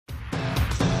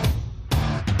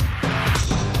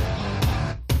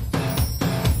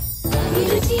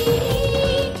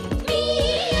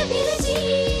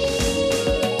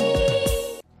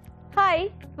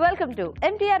Welcome to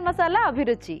MTR masala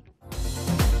అభిరుచి.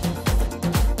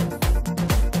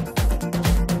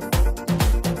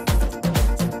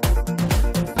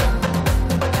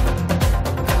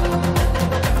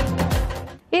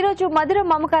 ఈ రోజు మధుర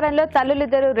మమకారంలో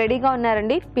తల్లులిద్దరు రెడీగా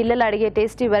ఉన్నారండి. పిల్లలు అడిగే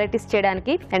టేస్టీ వెరైటీస్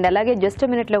చేయడానికి అండ్ అలాగే జస్ట్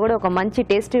మినిట్ లో కూడా ఒక మంచి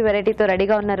టేస్టీ వెరైటీతో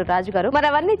రెడీగా ఉన్నారు రాజు గారు. మరి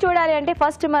అవన్నీ చూడాలి అంటే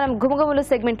ఫస్ట్ మనం గుమగుమలు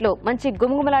సెగ్మెంట్ లో మంచి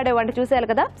గుమగుమలాడే వంట చూసేయాలి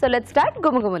కదా. So let's start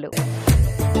గుమగుమలు.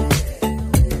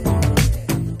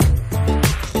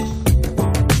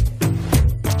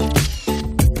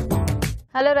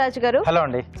 హలో రాజు గారు. హలో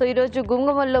అండి. సో ఈ రోజు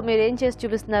గుమగుమల్లో మీరు ఏం చేసి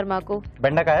చూపిస్తున్నారు మాకు?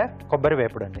 బెండకాయ కొబ్బరి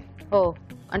వేపుడు అండి. ఓ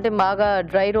అంటే బాగా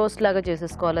డ్రై రోస్ట్ లాగా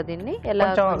చేసేసుకోవాలా దీన్ని? ఎలా?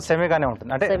 కొంచెం సెమీగానే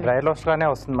ఉంటుంది, అంటే డ్రై రోస్ట్ లానే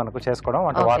వస్తుంది మనకు చేసుకోవడం,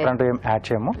 అంటే వాటర్ అంటూ ఏం యాడ్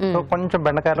చేయము. సో కొంచెం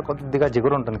బెండకాయలో కొద్దిగా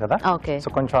జిగురు ఉంటుంది కదా,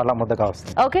 సో కొంచెం అలా ముద్దగా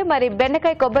వస్తుంది. ఓకే, మరి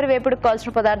బెండకాయ కొబ్బరి వేపుడు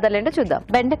కావాల్సిన పదార్థాలు ఏంటో చూద్దాం.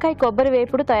 బెండకాయ కొబ్బరి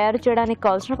వేపుడు తయారు చేయడానికి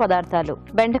కావాల్సిన పదార్థాలు: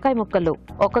 బెండకాయ ముక్కలు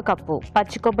 1 కప్పు,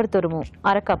 పచ్చి కొబ్బరి తురుము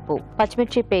 1/2 కప్పు,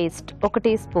 పచ్చిమిర్చి పేస్ట్ 1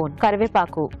 టీ స్పూన్,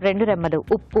 కరివేపాకు 2 రెమ్మలు,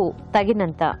 ఉప్పు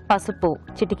తగినంత, పసుపు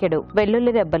చిటికెడు,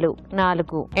 వెల్లుల్లి రెబ్బలు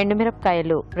 4,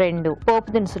 ఎండుమిరపకాయలు 2, పోపు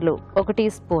దినుసులు 1 టీ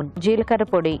స్పూన్, జీలకర్ర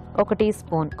పొడి 1 టీ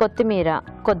స్పూన్, కొత్తిమీర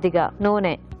కొద్దిగా,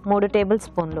 నూనె 3 టేబుల్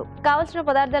స్పూన్లు. కావాల్సిన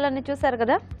పదార్థాలన్నీ చూసారు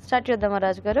కదా, స్టార్ట్ చేద్దామా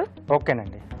రాజు గారు?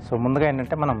 ఓకేనండి. సో ముందుగా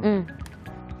ఏంటంటే మనం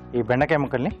ఈ బెండకాయ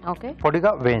ముక్కల్ని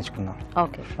పొడిగా వేయించుకుందాం.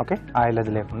 ఓకే, ఆయిల్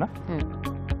అది లేకుండా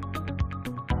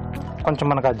కొంచెం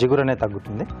మనకు ఆ జిగురు అనేది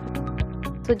తగ్గుతుంది.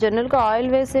 సో జనరల్ గా ఆయిల్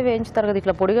వేసి వేయించుతారు కదా,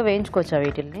 ఇట్లా పొడిగా వేయించుకోవచ్చా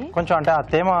వీటిని? కొంచెం అంటే ఆ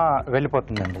తేమ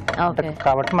వెళ్ళిపోతుందండి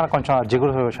కాబట్టి మనకు కొంచెం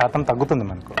జిగురు శాతం తగ్గుతుంది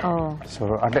మనకు. సో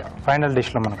అంటే ఫైనల్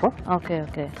డిష్ లో మనకు.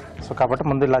 సో కాబట్టి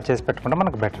ముందు ఇలా చేసి పెట్టుకుంటే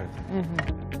మనకు బెటర్.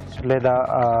 లేదా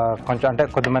కొంచెం అంటే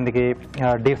కొద్దిమందికి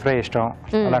డీప్ ఫ్రై ఇష్టం,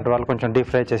 అలాంటి వాళ్ళు కొంచెం డీప్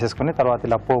ఫ్రై చేసేసుకుని తర్వాత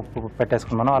ఇలా పోపు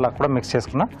పెట్టేసుకున్నాను, అలా కూడా మిక్స్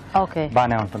చేసుకున్నా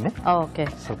బానే ఉంటుంది.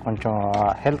 సో కొంచెం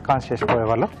హెల్త్ కాన్షియస్ పోయే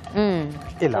వాళ్ళు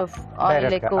ఇలా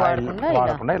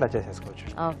వాడకుండా ఇలా చేసేసుకోవచ్చు.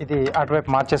 ఇది అటువైపు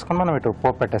మార్చేసుకుని మనం ఇటు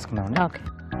పోపు పెట్టేసుకున్నామండి.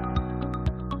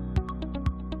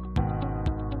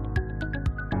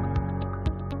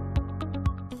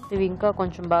 ఇవి ఇంకా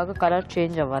కొంచెం బాగా కలర్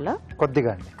చేంజ్ అవ్వాలా?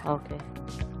 కొద్దిగా అండి. ఓకే,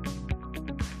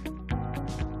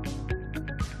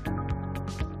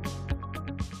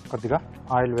 కొద్దిగా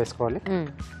ఆయిల్ వేసుకోవాలి.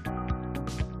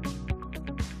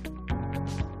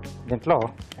 దీంట్లో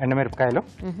ఎండుమిరపకాయలు,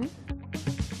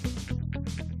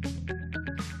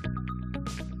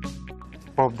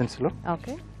 పోపు దినుసులు.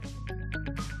 ఓకే,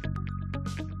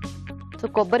 సో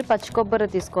కొబ్బరి పచ్చి కొబ్బరి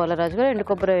తీసుకోవాలా రాజు గారు? ఎండు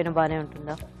కొబ్బరి అయినా బాగానే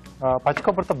ఉంటుందా? పచ్చి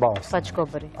కొబ్బరితో బాగుంటుంది. పచ్చి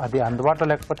కొబ్బరి అది అందుబాటులో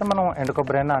లేకపోతే మనం ఎండు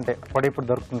కొబ్బరి అయినా, అంటే పొడి ఇప్పుడు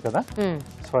దొరుకుతుంది కదా,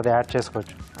 సో అది యాడ్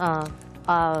చేసుకోవచ్చు.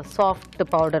 సాఫ్ట్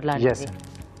పౌడర్ లాంటిది.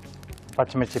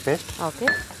 పచ్చిమిర్చి పేస్ట్, ఓకే,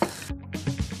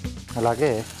 అలాగే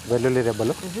వెల్లుల్లి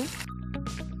రెబ్బలు,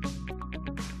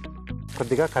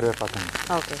 కొద్దిగా కరివేపాకు.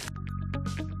 ఓకే,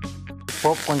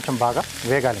 పోపు కొంచెం బాగా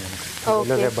వేగాలి మనకి,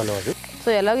 వెల్లుల్లి రెబ్బలు అవి. సో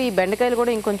ఎలాగో ఈ బెండకాయలు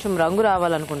కూడా ఇంకొంచెం రంగు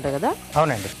రావాలనుకుంటా కదా?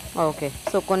 అవునండి. ఓకే,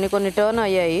 సో కొన్ని టర్న్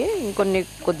అయ్యాయి, ఇంకొన్ని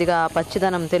కొద్దిగా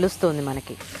పచ్చిదనం తెలుస్తుంది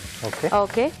మనకి. ఓకే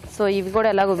ఓకే, సో ఇవి కూడా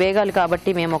ఎలాగో వేగాలి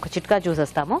కాబట్టి మేము ఒక చిట్కా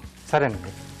చూసేస్తాము.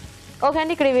 సరేనండి. ఓకే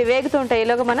అండి, ఇక్కడ ఇవి వేగుతుంటాయి,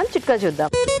 ఇలాగ మనం చిట్కా చూద్దాం.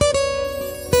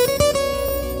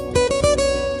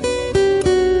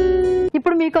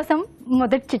 ఇప్పుడు మీకోసం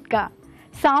మొదటి చిట్కా: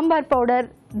 సాంబార్ పౌడర్,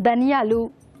 ధనియాలు,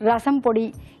 రసం పొడి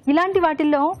ఇలాంటి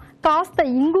వాటిల్లో కాస్త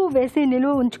ఇంగు వేసి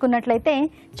నిలువ ఉంచుకున్నట్లయితే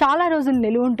చాలా రోజులు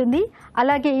నిలువ ఉంటుంది.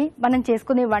 అలాగే మనం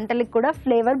చేసుకునే వంటలకు కూడా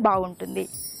ఫ్లేవర్ బాగుంటుంది.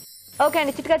 ఓకే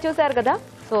అండి, చిట్కా చూసారు కదా.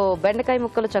 సో బెండకాయ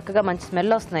ముక్కలు చక్కగా మంచి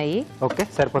స్మెల్ వస్తున్నాయి. ఓకే,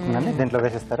 సరిపోతుందండి. దీంట్లో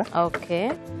వేసేస్తారా? ఓకే,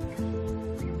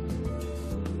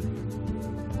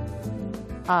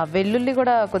 వెల్లుల్లి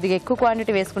కూడా కొద్దిగా ఎక్కువ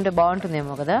క్వాంటిటీ వేసుకుంటే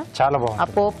బాగుంటుందేమో కదా? చాలా బాగుంది. ఆ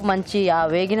పోపు మంచి ఆ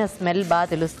వేగిన స్మెల్ బాగా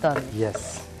తెలుస్తుంది.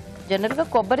 జనరల్ గా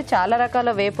కొబ్బరి చాలా రకాల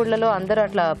వేపుళ్లలో అందరూ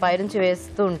అట్లా పైనుంచి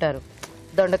వేస్తూ ఉంటారు.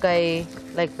 దొండకాయ,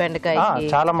 లైక్ బెండకాయ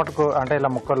చాలా మటుకు, అంటే ఇలా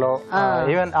ముక్కల్లో,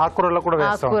 ఈవెన్ ఆకుకూరల్లో కూడా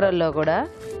వేస్తాం. ఆకుకూరల్లో కూడా.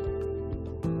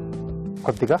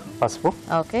 కొద్దిగా పసుపు,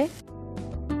 ఓకే,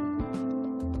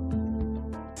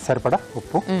 సరిపడా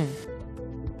ఉప్పు,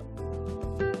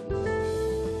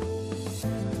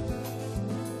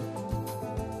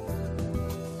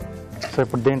 సో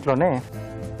ఇప్పుడు దీంట్లోనే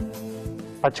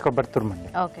పచ్చి కొబ్బరి తురుమండి.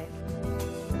 ఓకే,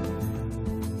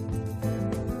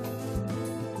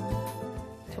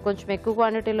 కొంచెం ఎక్కువ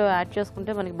క్వాంటిటీలో యాడ్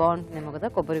చేసుకుంటే మనకి బాగుంటుందేమో కదా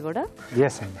కొబ్బరి కూడా?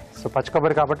 ఎస్ అండి. సో పచ్చి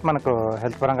కొబ్బరి కాబట్టి మనకు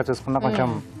హెల్త్ పరంగా చూసుకున్నా కొంచెం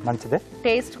మంచిదే.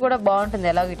 టేస్ట్ కూడా బాగుంటుంది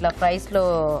ఎలాగో ఇట్లా ఫ్రైస్ లో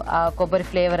ఆ కొబ్బరి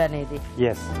ఫ్లేవర్ అనేది.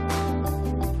 ఎస్.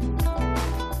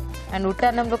 అండ్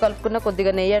ఉట్టన్నంలో కలుపుకున్న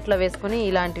కొద్దిగా నెయ్యి అట్లా వేసుకుని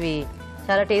ఇలాంటివి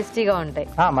చాలా టేస్టీగా ఉంటాయి.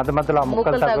 మధ్య మధ్యలో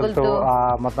ముక్కలు తగులుతూ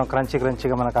మొత్తం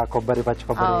క్రంచీగా మనకు ఆ కొబ్బరి, పచ్చి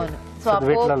కొబ్బరి. సో ఆ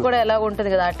పోపు కూడా ఎలా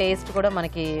ఉంటుంది కదా, ఆ టేస్ట్ కూడా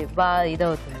మనకి బాగా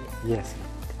ఇదవుతుంది. ఎస్.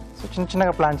 సో చిన్న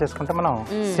చిన్నగా ప్లాన్ చేసుకుంటే మనం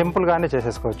సింపుల్ గానే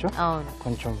చేసేసుకోవచ్చు.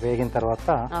 కొంచెం వేగిన తర్వాత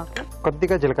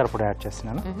కొద్దిగా జీలకర్ర పొడి యాడ్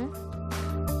చేస్తున్నాను.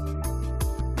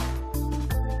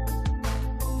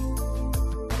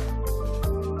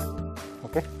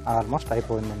 ఓకే, ఆల్మోస్ట్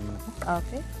అయిపోయిందండి మనకు.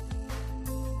 ఓకే,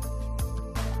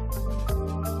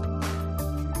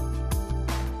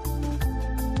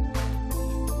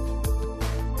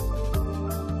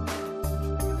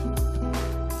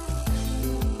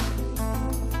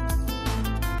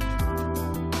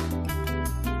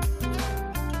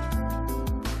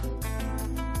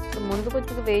 ముందు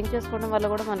కొంచెం వేయించేసుకోవడం వల్ల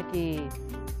కూడా మనకి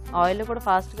ఆయిల్ కూడా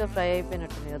ఫాస్ట్గా ఫ్రై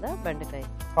అయిపోయినట్టుంది కదా బెండకాయ.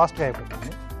 ఫాస్ట్గా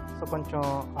అయిపోతుంది. సో కొంచెం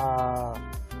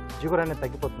జిగురు అనేది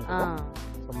తగ్గిపోతుంది కదా.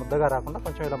 సో ముద్దగా రాకుండా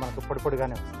కొంచెం ఇలా మనకు పొడి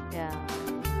పొడిగానే వస్తుంది.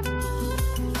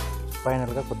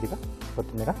 ఫైనల్గా కొద్దిగా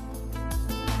కొత్తిమీర.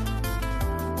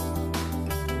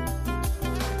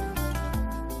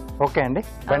 ఓకే అండి,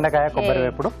 బెండకాయ కొబ్బరి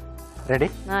వేపుడు రెడీ.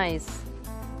 నైస్.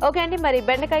 ఓకే అండి, మరి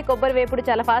బెండకాయ కొబ్బరి వేపుడు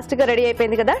చాలా ఫాస్ట్ గా రెడీ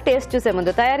అయిపోయింది కదా. టేస్ట్ చూసే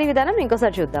ముందు తయారీ విధానం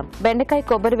ఇంకోసారి చూద్దాం. బెండకాయ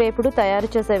కొబ్బరి వేపుడు తయారు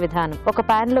చేసే విధానం: ఒక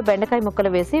పాన్ లో బెండకాయ ముక్కలు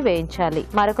వేసి వేయించాలి.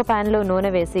 మరొక పాన్ లో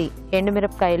నూనె వేసి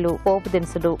ఎండుమిరపకాయలు, పోపు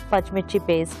దినుసులు, పచ్చిమిర్చి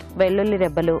పేస్ట్, వెల్లుల్లి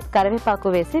రెబ్బలు, కరివేపాకు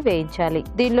వేసి వేయించాలి.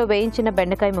 దీనిలో వేయించిన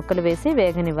బెండకాయ ముక్కలు వేసి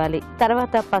వేగనివ్వాలి.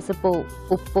 తర్వాత పసుపు,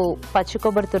 ఉప్పు, పచ్చి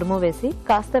కొబ్బరి తురుము వేసి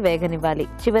కాస్త వేగనివ్వాలి.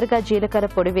 చివరిగా జీలకర్ర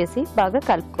పొడి వేసి బాగా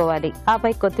కలుపుకోవాలి.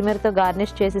 ఆపై కొత్తిమీరతో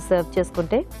గార్నిష్ చేసి సర్వ్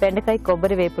చేసుకుంటే బెండకాయ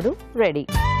కొబ్బరి వేపుడు రెడీ.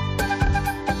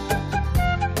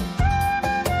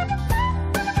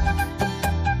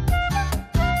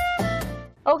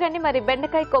 ఓకే అండి, మరి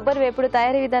బెండకాయ కొబ్బరి వేపుడు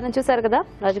తయారీ విధానం చూసారు కదా.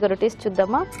 రాజుగారు టేస్ట్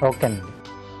చూద్దామా? ఓకే అండి.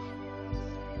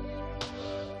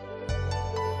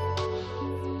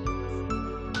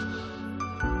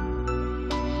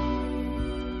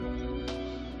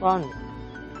 బాగుంది,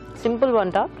 సింపుల్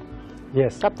వంట.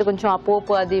 కాకపోతే కొంచెం ఆ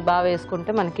పోపు అది బాగా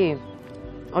వేసుకుంటే మనకి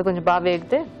అది కొంచెం బాగా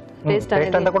వేగితే టేస్ట్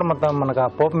అంతా కూడా మొత్తం మనకు ఆ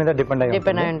పోపు మీద డిపెండ్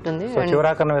అయి ఉంటుంది. సో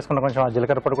చివరాకన్న వేసుకుంటే కొంచెం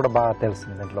జీలకర్ర పొడి కూడా బాగా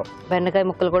తెలుస్తుంది దీంట్లో. బెండకాయ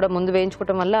ముక్కలు కూడా ముందు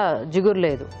వేయించుకోవడం వల్ల జిగురు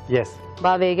లేదు,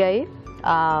 బాగా వేగాయి.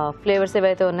 ఆ ఫ్లేవర్స్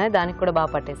ఏవైతే ఉన్నాయో దానికి కూడా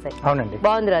బాగా పట్టేస్తాయి. అవునండి,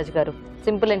 బాగుంది రాజు గారు,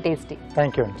 సింపుల్ అండ్ టేస్టీ.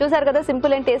 థాంక్యూ. చూసారు కదా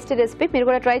సింపుల్ అండ్ టేస్టీ రెసిపీ, మీరు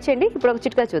కూడా ట్రై చేయండి. ఇప్పుడు ఒక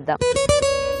చిట్కా చూద్దాం.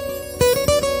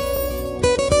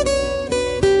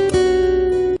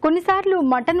 కొన్నిసార్లు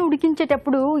మటన్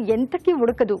ఉడికించేటప్పుడు ఎంతకీ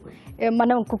ఉడకదు.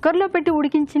 మనం కుక్కర్లో పెట్టి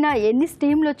ఉడికించినా ఎన్ని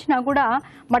స్టీమ్లు వచ్చినా కూడా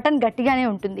మటన్ గట్టిగానే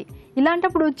ఉంటుంది.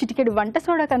 ఇలాంటప్పుడు చిటికెడు వంట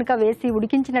సోడా కనుక వేసి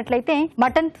ఉడికించినట్లయితే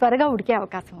మటన్ త్వరగా ఉడికే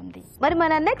అవకాశం ఉంది. మరి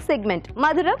మన నెక్స్ట్ సెగ్మెంట్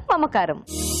మధురం మమకారం.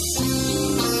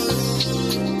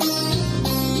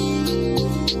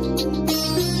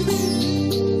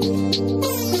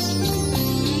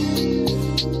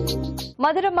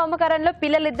 మధురం మమకారంలో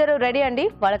పిల్లలిద్దరూ రెడీ అండి.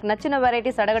 వాళ్ళకి నచ్చిన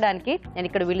వెరైటీస్ అడగడానికి. నేను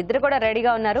ఇక్కడ వీళ్ళిద్దరు కూడా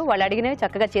రెడీగా ఉన్నారు, వాళ్ళు అడిగినవి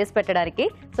చక్కగా చేసి పెట్టడానికి.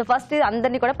 సో ఫస్ట్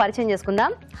అందరినీ కూడా పరిచయం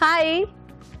చేసుకుందాం. హాయ్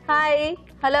హాయ్,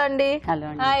 హలో అండి.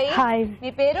 హాయ్,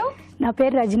 మీ పేరు? నా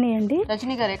పేరు రజనీ అండి.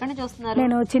 రజనీ గారు ఎక్కడి నుంచి వస్తున్నారు?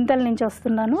 నేను చింతల నుంచి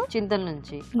వస్తున్నాను. చింతల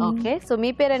నుంచి. ఓకే, సో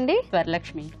మీ పేరండి?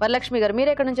 వరలక్ష్మి. వరలక్ష్మి గారు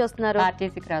మీరు ఎక్కడి నుంచి వస్తున్నారు?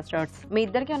 RTC cross roads. మీ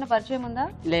ఇద్దరికి ఏమైనా పరిచయం ఉందా?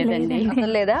 లేదండి.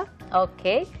 అసలు లేదా?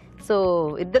 ఓకే, సో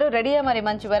ఇద్దరు రెడీయా మరి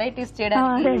మంచి వెరైటీస్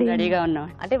చేయడానికి? రెడీగా ఉన్నాం.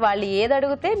 అంటే వాళ్ళు ఏది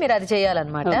అడిగితే మీరు అది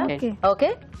చేయాలన్నమాట. ఓకే,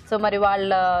 సో మరి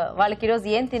వాళ్ళకి ఈరోజు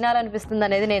ఏం తినాలనిపిస్తుంది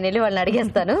అనేది నేను వెళ్ళి వాళ్ళని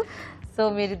అడిగేస్తాను. సో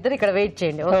మీరిద్దరు ఇక్కడ వెయిట్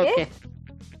చేయండి. ఓకే.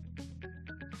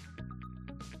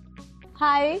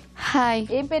 హాయ్. హాయ్,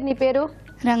 ఏం పేరు నీ పేరు?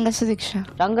 రంగ సుదీక్ష.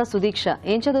 రంగ సుదీక్ష.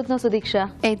 ఏం చదువుతున్నావు Sudiksha?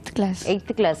 8th class.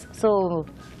 8th class. So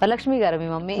Varalakshmi గారు మీ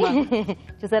మమ్మీ?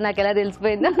 చూసా, నాకు ఎలా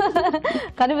తెలిసిపోయిందో,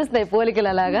 కనిపిస్తాయి పోలికలు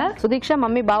అలాగా. సుదీక్ష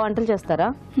మమ్మీ బాగా వంటలు చేస్తారా?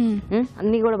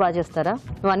 అన్ని కూడా బాగా చేస్తారా?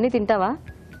 నువ్వు అన్ని తింటావా?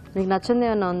 నీకు నచ్చింది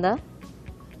ఏమన్నా ఉందా?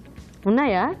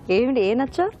 ఉన్నాయా? ఏమిటి, ఏ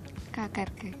నచ్చా?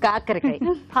 కాకరకాయ. కాకరకాయ.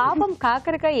 పాపం,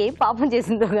 కాకరకాయ ఏం పాపం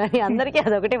చేసిందో కానీ అందరికీ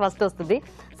అదొకటే ఫస్ట్ వస్తుంది.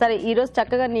 సరే, ఈరోజు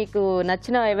చక్కగా నీకు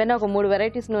నచ్చిన ఏవైనా ఒక 3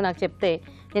 వెరైటీస్ నువ్వు నాకు చెప్తే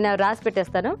నేను అవి రాసి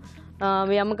పెట్టేస్తాను.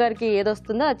 మీ అమ్మగారికి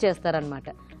ఏదొస్తుందో అది చేస్తారనమాట.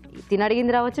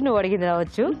 తినడిగింది రావచ్చు, నువ్వు అడిగింది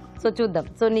రావచ్చు. సో చూద్దాం.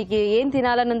 సో నీకు ఏం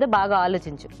తినాలని ఉందో బాగా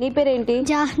ఆలోచించు. నీ పేరేంటి?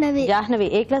 జాహ్నవి. జాహ్నవి.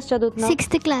 ఏ క్లాస్ చదువుతున్నావు?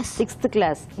 6th class. 6th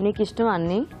class. నీకు ఇష్టం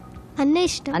అన్ని? అన్నీ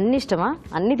ఇష్టం. అన్ని ఇష్టమా?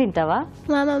 అన్ని తింటావా?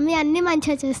 మా మమ్మీ అన్ని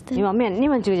మంచిగా చేస్తుంది. మీ మమ్మీ అన్ని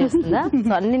మంచిగా చేస్తుందా?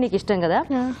 సో అన్ని నీకు ఇష్టం కదా.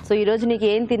 సో ఈ రోజు నీకు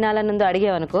ఏం తినాలని ఉందో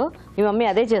అడిగావనుకో, మీ మమ్మీ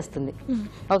అదే చేస్తుంది.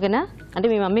 ఓకేనా? అంటే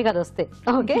మీ మమ్మీకి అది వస్తే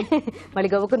ఓకే, మళ్ళీ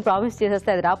గవ్వుకుని ప్రామిస్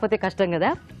చేసేస్తే అది రాకపోతే కష్టం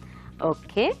కదా.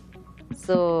 ఓకే,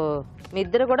 సో మీ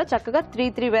ఇద్దరు కూడా చక్కగా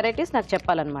 3 వెరైటీస్ నాకు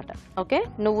చెప్పాలన్నమాట. ఓకే,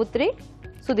 నువ్వు 3,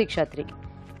 సుదీక్ష 3.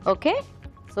 ఓకే,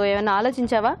 సో ఏమైనా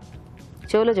ఆలోచించావా?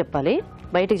 చెవులో చెప్పాలి,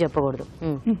 బయటికి చెప్పకూడదు.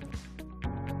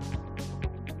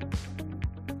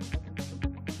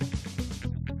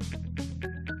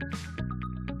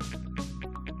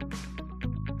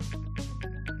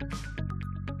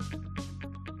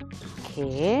 ఓకే,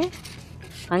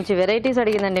 మంచి వెరైటీస్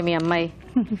అడిగిందండి మీ అమ్మాయి.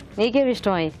 నీకేమి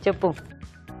ఇష్టం అయ్యి చెప్పు.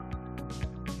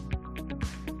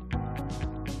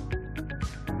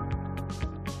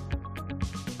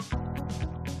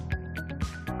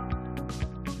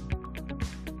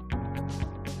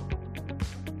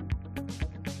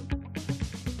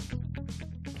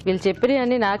 వీళ్ళు చెప్పినవి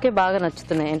అన్నీ నాకే బాగా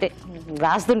నచ్చుతున్నాయి, అంటే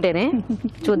రాస్తుంటేనే.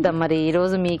 చూద్దాం మరి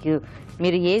ఈరోజు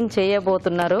మీరు ఏం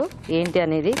చేయబోతున్నారో ఏంటి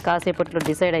అనేది కాసేపట్లో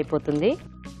డిసైడ్ అయిపోతుంది.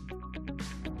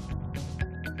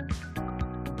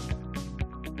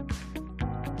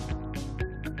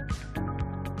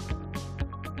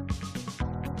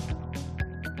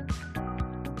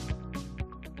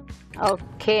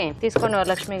 ఓకే, తీసుకోండి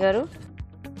వరలక్ష్మి గారు.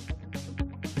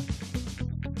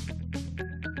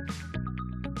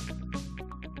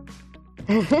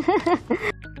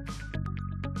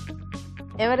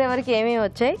 ఎవరెవరికి ఏమేమి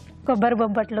వచ్చాయి? కొబ్బరి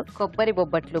బొబ్బట్లు. కొబ్బరి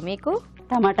బొబ్బట్లు. మీకు?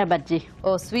 టమాటా బజ్జీ.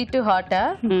 ఓ, స్వీట్ హాటా?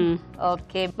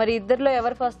 ఓకే, మరి ఇద్దరిలో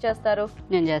ఎవరు ఫస్ట్ చేస్తారు?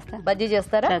 నేను చేస్తా. బజ్జీ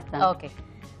చేస్తారా? ఓకే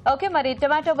ఓకే, మరి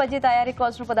టొమాటో బజ్జీ తయారీకి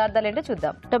కావాల్సిన పదార్థాలు ఏంటో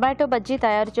చూద్దాం. టొమాటో బజ్జీ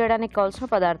తయారు చేయడానికి కావాల్సిన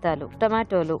పదార్థాలు: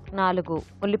 టొమాటోలు 4,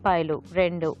 ఉల్లిపాయలు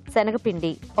 2,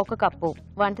 శనగపిండి 1 కప్పు,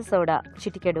 వంట సోడా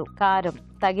చిటికెడు, కారం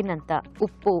తగినంత,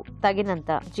 ఉప్పు తగినంత,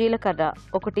 జీలకర్ర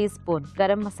 1 tea spoon,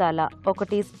 garam masala 1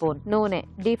 tea spoon, నూనె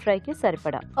డీప్ ఫ్రైకి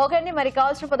సరిపడా. ఓకే అండి, మరి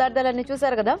కావాల్సిన పదార్థాలన్నీ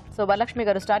చూసారు కదా. సో వరలక్ష్మి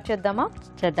గారు స్టార్ట్ చేద్దామా?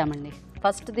 చేద్దామండి.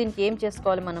 ఫస్ట్ దీనికి ఏం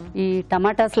చేసుకోవాలి మనం? ఈ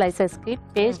టమాటా స్లైసెస్ కి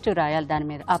పేస్ట్ రాయాలి, దాని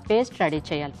మీద ఆ పేస్ట్ రెడీ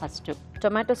చేయాలి. ఫస్ట్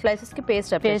టొమాటో స్లైసెస్ కి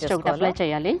పేస్ట్ ఒకటి అప్లై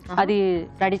చేయాలి, అది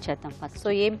రెడీ చేద్దాం ఫస్ట్. సో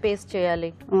ఏం పేస్ట్ చేయాలి?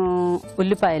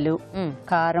 ఉల్లిపాయలు,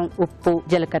 కారం, ఉప్పు,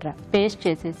 జీలకర్ర పేస్ట్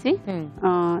చేసేసి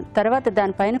తర్వాత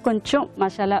దానిపైన కొంచెం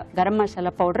మసాలా, గరం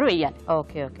మసాలా పౌడర్ వేయాలి.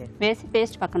 ఓకే ఓకే, వేసి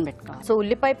పేస్ట్ పక్కన పెట్టుకోవాలి. సో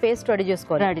ఉల్లిపాయ పేస్ట్ రెడీ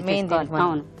చేసుకోవాలి.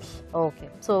 అవును. ఓకే,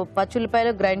 సో పచ్చి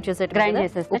ఉల్లిపాయలు గ్రైండ్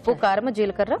చేసేస్తే, ఉప్పు కారం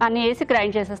జీలకర్ర అన్ని వేసి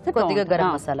గ్రైండ్ చేసేస్తే కొద్దిగా గరం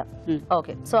మసాలా.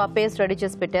 ఓకే, సో ఆ పేస్ట్ రెడీ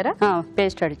చేసి పెట్టారా?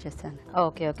 పేస్ట్ రెడీ చేస్తాను.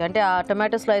 ఓకే ఓకే, అంటే ఆ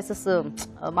టొమాటో స్లైసెస్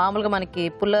మామూలుగా మనకి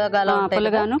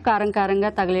పుల్లగాను కారం కారంగా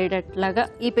తగిలేటట్లాగా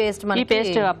ఈ పేస్ట్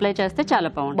అప్లై చేస్తే చాలా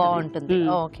బాగుంటుంది.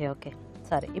 ఓకే ఓకే,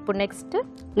 సరే. ఇప్పుడు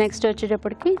నెక్స్ట్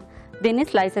వచ్చేటప్పటికి దీన్ని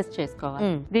స్లైసెస్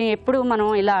చేసుకోవాలి. దీన్ని ఎప్పుడు మనం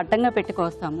ఇలా అడ్డంగా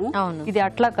పెట్టుకొస్తాము, ఇది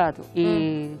అట్లా కాదు. ఈ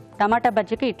టమాటా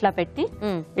బజ్జీకి ఇట్లా పెట్టి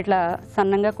ఇట్లా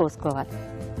సన్నంగా కోసుకోవాలి.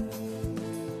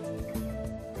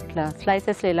 ఇట్లా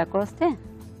స్లైసెస్ ఇలా కోస్తే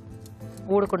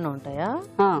ఊడకుండా ఉంటాయా?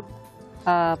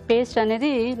 పేస్ట్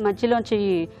అనేది మధ్యలోంచి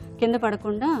కింద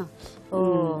పడకుండా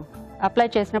అప్లై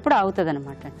చేసినప్పుడు అవుతుంది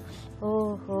అనమాట.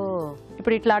 ఓహో,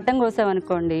 ఇప్పుడు ఇట్లా అడ్డం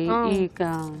కోసామనుకోండి ఈ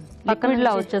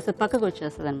లిక్విడ్లో వచ్చేస్తుంది, పక్కకు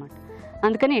వచ్చేస్తుంది అనమాట.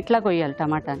 అందుకని ఇట్లా కొయ్యాలి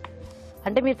టమాటాని.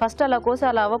 అంటే మీరు ఫస్ట్ అలా కోసి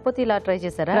అలా అవ్వకపోతే ఇలా ట్రై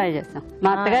చేశారా? ట్రై చేస్తాం, మా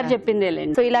అత్తగారు చెప్పిందే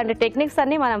లేండి. సో ఇలాంటి టెక్నిక్స్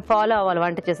అన్ని మనం ఫాలో అవ్వాలి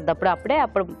వంట చేసేటప్పుడు.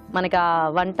 అప్పుడు మనకి ఆ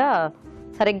వంట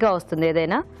సరిగ్గా వస్తుంది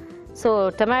ఏదైనా. సో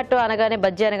టమాటో అనగానే,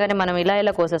 బజ్జీ అనగానే మనం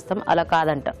ఇలా కోసేస్తాం, అలా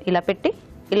కాదంట. ఇలా పెట్టి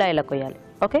ఇలా కొయ్యాలి.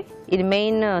 ఓకే, ఇది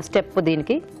మెయిన్ స్టెప్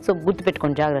దీనికి. సో గుర్తు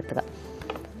పెట్టుకోండి జాగ్రత్తగా.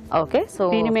 ఓకే, సో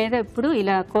దీని మీద ఇప్పుడు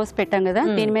ఇలా కోసి పెట్టాం కదా,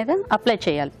 దీని మీద అప్లై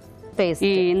చేయాలి పేస్ట్.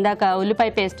 ఇందాక ఉల్లిపాయ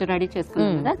పేస్ట్ రెడీ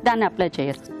చేసుకున్నాం కదా, దాన్ని అప్లై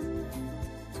చేయాలి.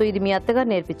 సో ఇది మీ అత్తగారు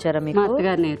నేర్పించారా మీకు? మా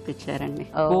అత్తగారు నేర్పించారండి.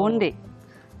 ఓన్ది,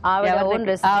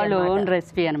 ఓన్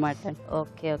రెసిపీ అనమాట.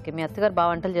 ఓకే ఓకే, మీ అత్తగారు బాగా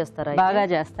వంటలు చేస్తారా? బాగా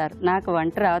చేస్తారు. నాకు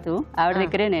వంట రాదు, ఆవిడ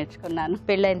దగ్గరే నేర్చుకున్నాను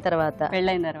పెళ్ళైన తర్వాత.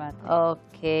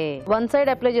 ఓకే, వన్ సైడ్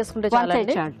అప్లై చేసుకుంటే చాలా.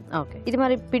 ఓకే, ఇది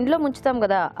మరి పిండిలో ముంచుతాం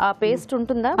కదా, ఆ పేస్ట్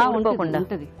ఉంటుందా?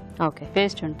 ఉంటుంది. ఓకే,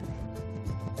 పేస్ట్ ఉంటుంది.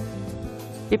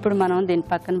 ఇప్పుడు మనం దీన్ని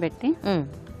పక్కన పెట్టి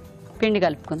పిండి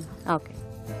కలుపుకుందాం. ఓకే,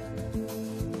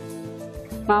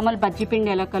 మామూలు బజ్జీ పిండి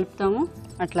ఎలా కలుపుతాము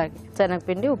అట్లాగే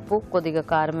శనగపిండి, ఉప్పు, కొద్దిగా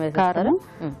కారం వేస్తారు,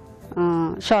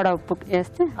 సోడా ఉప్పు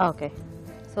వేస్తే. ఓకే,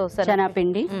 సో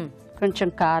శనగపిండి, కొంచెం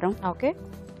కారం. ఓకే,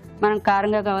 మనం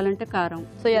కారంగా కావాలంటే కారం.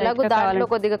 సో ఎలాగో దాంట్లో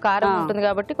కొద్దిగా కారం ఉంటుంది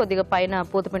కాబట్టి కొద్దిగా పైన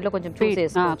పూతపిండిలో కొంచెం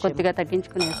కొద్దిగా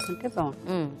తగ్గించుకుని వేసుకుంటే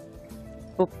బాగుంటుంది.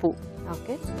 ఉప్పు.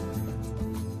 ఓకే,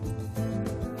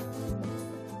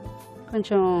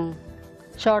 కొంచెం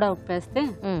సోడా ఉప్పు వేస్తే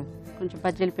కొంచెం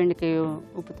బజ్జీల పిండికి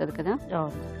ఉప్పుతుంది కదా.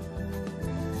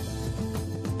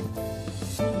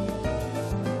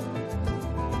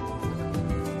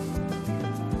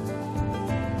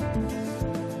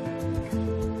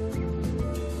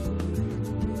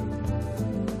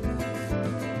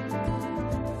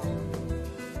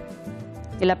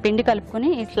 ఇలా పిండి కలుపుకొని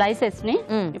ఈ స్లైసెస్ ని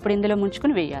ఇప్పుడు ఇందులో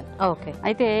ముంచుకుని వేయాలి. ఓకే,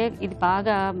 అయితే ఇది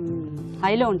బాగా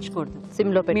హైలో ఉంచకూడదు,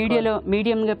 సిమ్ లో,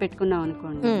 మీడియం గా పెట్టుకున్నాం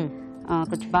అనుకోండి,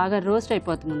 కొంచెం బాగా రోస్ట్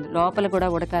అయిపోతుంది. లోపల కూడా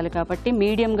ఉడకాలి కాబట్టి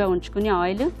మీడియం గా ఉంచుకుని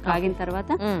ఆయిల్ కాగిన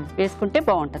తర్వాత వేసుకుంటే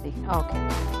బాగుంటది. ఓకే,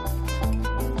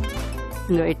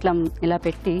 ఇట్లా ఇలా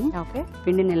పెట్టి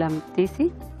పిండిని ఇలా తీసి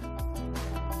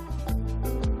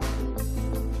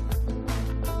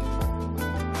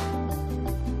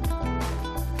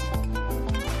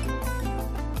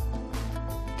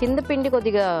కింద పిండి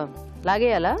కొద్దిగా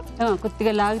లాగేయాలా?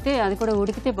 కొద్దిగా లాగితే అది కూడా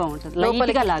ఉడికితే బాగుంటుంది.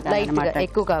 లైట్గా లాగాలి,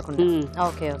 ఎక్కువ కాకుండా.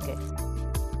 Okay okay.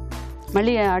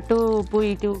 మళ్ళీ అటు ఉప్పు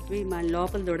ఇటు ఉప్పు మన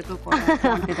లోపల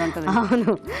దొడకపోవడం.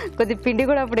 అవును, కొద్ది పిండి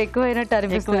కూడా అప్పుడు ఎక్కువ అయినట్టు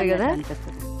అనిపిస్తుంది కదా.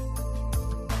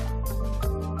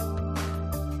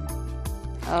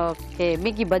 ఓకే,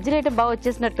 మీకు ఈ బజ్జీలు ఐటమ్ బాగా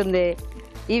వచ్చేసినట్టుంది.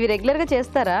 ఇవి రెగ్యులర్ గా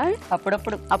చేస్తారా?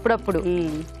 అప్పుడప్పుడు.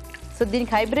 సో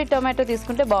దీనికి హైబ్రిడ్ టొమాటో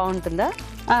తీసుకుంటే బాగుంటుందా?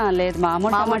 లేదు,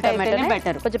 మామూలు టొమాటో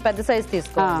బెటర్. కొంచెం పెద్ద సైజ్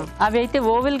తీసుకోవాలి. అవి అయితే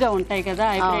ఓవెల్ గా ఉంటాయి కదా,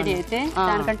 హైబ్రిడ్ అయితే.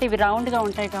 దానికంటే ఇవి రౌండ్ గా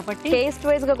ఉంటాయి కాబట్టి టేస్ట్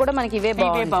వైజ్ గా కూడా మనకి ఇవే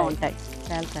బాగుంటాయి.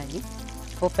 పేలుతాయి.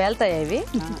 పేలుతాయా ఇవి?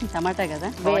 టమాటా కదా,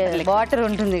 వాటర్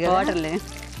ఉంటుంది కదా. Water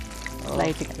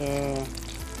light.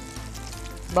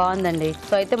 బాగుందండి.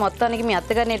 సో అయితే మొత్తానికి మీ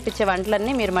అత్తగారు నేర్పించే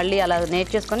వంటలన్నీ మీరు మళ్ళీ అలా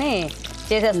నేర్చేసుకుని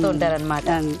చేసేస్తూ ఉంటారనమాట.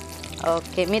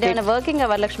 ఓకే, మీరు ఏమైనా వర్కింగ్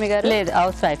వరలక్ష్మి గారు? లేదు,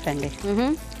 హౌస్ వైఫ్ అండి.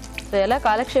 సో ఎలా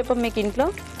కాలక్షేపం మీకు ఇంట్లో?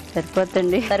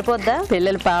 సరిపోద్దా?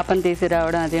 పిల్లలు పాపని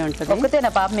తీసుకురావడం అదే ఉంటుంది.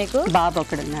 ఒక్కతేనా పాప మీకు? బాబు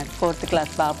ఒకడున్నాడు, 4th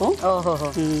క్లాస్ బాబు. ఓహోహో,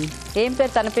 ఏం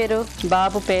పేరు తన పేరు?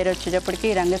 బాబు పేరు వచ్చేటప్పటికి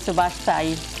రంగ సుభాష్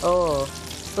సాయి. ఓ,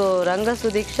 సో రంగ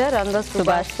సుదీక్ష, రంగ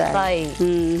సుభాష్ సాయి.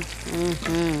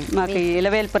 మాకు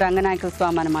ఇలవేల్పు రంగనాయక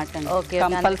స్వామి అనమాట.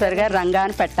 కంపల్సరిగా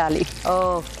రంగాన్ని పెట్టాలి.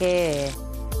 ఓకే,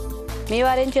 మీ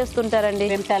వారు ఏం చేస్తుంటారండి?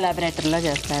 వింటా లాబొరేటరీలో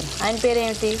చేస్తారు. ఆయన పేరు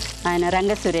ఏమిటి? ఆయన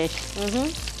రంగ సురేష్.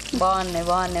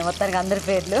 బాగున్నాయి మొత్తానికి అందరి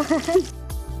పేర్లు.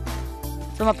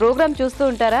 సో మా ప్రోగ్రామ్ చూస్తూ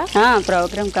ఉంటారా?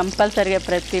 ప్రోగ్రామ్ కంపల్సరిగా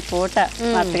ప్రతి పూట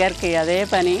అత్తగారికి అదే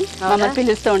పని. మమ్మల్ని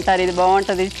పిలుస్తూ ఉంటారు, ఇది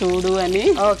బాగుంటది చూడు అని.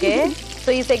 ఓకే,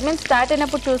 సో ఈ సెగ్మెంట్ స్టార్ట్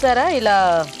అయినప్పుడు చూసారా ఇలా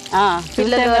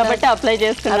కాబట్టి అప్లై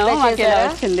చేసుకున్నాము.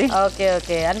 ఓకే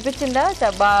ఓకే, అనిపించిందా?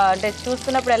 అంటే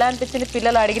చూస్తున్నప్పుడు ఎలా అనిపించింది?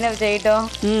 పిల్లలు అడిగినవి చేయటం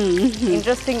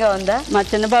ఇంట్రెస్టింగ్ గా ఉందా? మా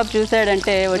చిన్న బాబు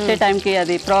చూసాడంటే వచ్చే టైంకి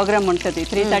అది ప్రోగ్రామ్ ఉంటుంది,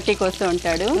 3:30కి వస్తూ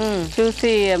ఉంటాడు.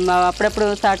 చూసి అప్పుడప్పుడు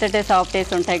సాటర్డేస్ ఆఫ్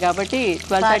డేస్ ఉంటాయి కాబట్టి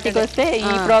 12:30కి వస్తే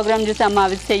ఈ ప్రోగ్రామ్ చూసి అమ్మ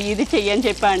అవి చెయ్యి ఇది చెయ్యి అని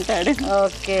చెప్పి అంటాడు.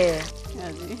 ఓకే,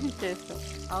 అది చేస్తాం,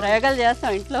 ప్రయోగాలు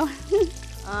చేస్తాం ఇంట్లో.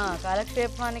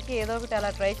 కాలక్షేపానికి ఏదో ఒకటి అలా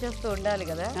ట్రై చేస్తూ ఉండాలి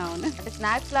కదా. అంటే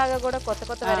స్నాక్స్ లాగా కూడా కొత్త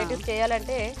కొత్త వెరైటీస్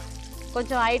చేయాలంటే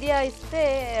కొంచెం ఐడియా ఇస్తే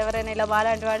ఎవరైనా ఇలా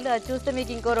మాలాంటి వాళ్ళు అది చూస్తే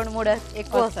మీకు ఇంకో 2-3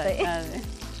 ఎక్కువ వస్తాయి.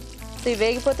 సో ఇవి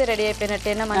వేగిపోతే రెడీ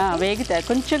అయిపోయినట్టేనా? వేగితే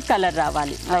కొంచెం కలర్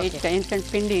రావాలి లైట్గా, ఎందుకంటే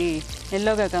పిండి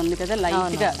ఎల్లోగా ఉంది కదా,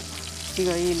 లైట్గా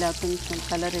ఇగో ఇలా కొంచెం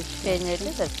కలర్ చేంజ్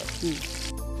అయితే సరిపోతుంది.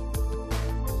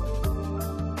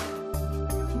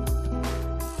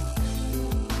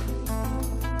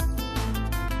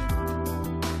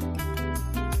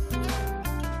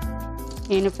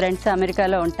 నేను ఫ్రెండ్స్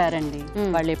అమెరికాలో ఉంటారండి,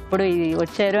 వాళ్ళు ఎప్పుడు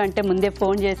వచ్చారు అంటే ముందే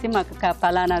ఫోన్ చేసి మాకు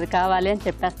పలానాది కావాలి అని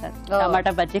చెప్పేస్తారు.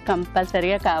 టమాటా బజ్జీ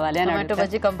కంపల్సరీగా కావాలి అని. టమాటా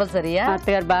బజ్జీ కంపల్సరీయా?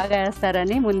 అత్తగారు బాగా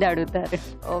వేస్తారని ముందే అడుగుతారు.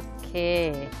 ఓకే,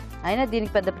 అయినా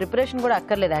దీనికి పెద్ద ప్రిపరేషన్ కూడా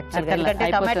అక్కర్లేదు యాక్చువల్గా,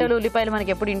 ఎందుకంటే టమాటాలు ఉల్లిపాయలు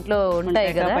మనకి ఎప్పుడు ఇంట్లో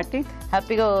ఉంటాయి కాబట్టి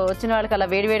హ్యాపీగా వచ్చిన వాళ్ళకి అలా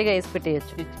వేడివేడిగా వేసి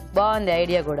పెట్టేయచ్చు. బాగుంది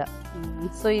ఐడియా కూడా.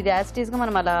 సో ఇది యాసిటీస్ గా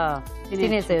మనం అలా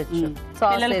తినేసేయచ్చు.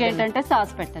 ఏంటంటే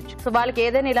సాస్ పెట్టచ్చు. సో వాళ్ళకి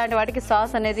ఏదైనా ఇలాంటి వాటికి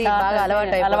సాస్ అనేది బాగా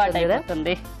అలవాటు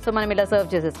అయిపోతుంది. సో మనం ఇలా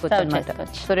సర్వ్ చేసేసుకోవచ్చు అన్నమాట.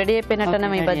 సో రెడీ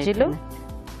అయిపోయినట్టన్నా మీ బజ్జీలు.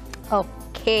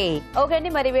 ఓకే అండి,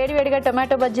 మరి వేడివేడిగా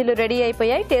టొమాటో బజ్జీలు రెడీ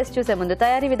అయిపోయాయి. టేస్ట్ చూసే ముందు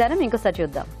తయారీ విధానం ఇంకోసారి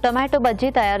చూద్దాం. టొమాటో బజ్జీ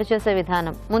తయారు చేసే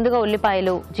విధానం: ముందుగా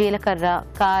ఉల్లిపాయలు, జీలకర్ర,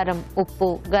 కారం, ఉప్పు,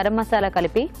 గరం మసాలా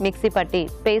కలిపి మిక్సీ పట్టి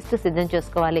పేస్ట్ సిద్ధం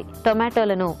చేసుకోవాలి.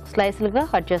 టొమాటోలను స్లైసులుగా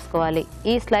కట్ చేసుకోవాలి.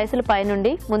 ఈ స్లైసుల పై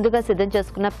నుండి ముందుగా సిద్ధం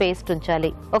చేసుకున్న పేస్ట్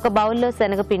ఉంచాలి. ఒక బౌల్లో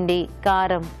శనగపిండి,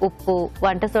 కారం, ఉప్పు,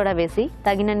 వంట సోడా వేసి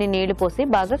తగినన్ని నీళ్లు పోసి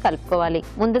బాగా కలుపుకోవాలి.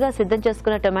 ముందుగా సిద్ధం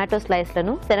చేసుకున్న టొమాటో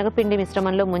స్లైస్లను శనగపిండి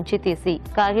మిశ్రమంలో ముంచి తీసి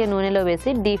కాగే నూనెలో వేసి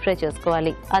డీప్ ఫ్రై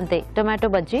చేసుకోవాలి. అంతే, టొమాటో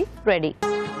బజ్జీ రెడీ.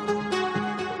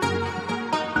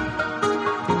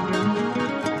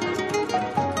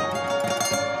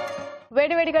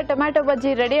 వేడివేడిగా టొమాటో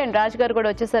బజ్జీ రెడీ. అండ్ రాజు గారు కూడా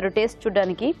వచ్చేసారు టేస్ట్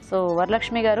చూడడానికి. సో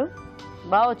వరలక్ష్మి గారు,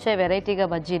 బాగా వచ్చాయి వెరైటీగా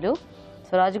బజ్జీలు.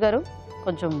 సో రాజు గారు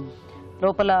కొంచెం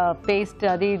లోపల పేస్ట్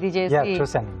అది ఇది చేసి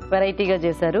వెరైటీగా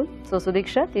చేశారు. సో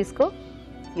సుదీక్ష తీసుకో,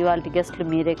 ఇవాళ గెస్ట్లు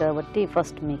మీరే కాబట్టి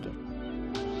ఫస్ట్ మీకే.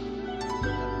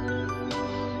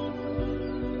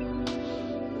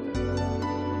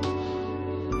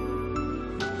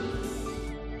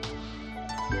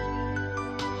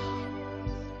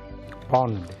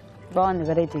 బాగుంది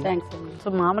వెరైటీ. సో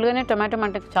మామూలుగానే టొమాటో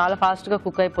మనకి చాలా ఫాస్ట్ గా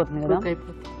కుక్ అయిపోతుంది కదా,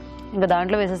 ఇంకా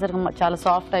దాంట్లో వేసేసరికి చాలా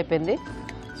సాఫ్ట్ అయిపోయింది.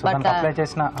 బట్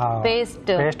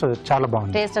పేస్ట్ చాలా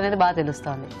బాగుంది, టేస్ట్ అనేది బాగా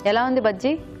తెలుస్తుంది. ఎలా ఉంది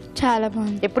బజ్జీ? చాలా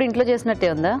బాగుంది. ఎప్పుడు ఇంట్లో చేసినట్టే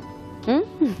ఉందా?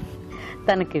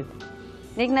 తనకి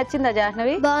నీకు నచ్చిందా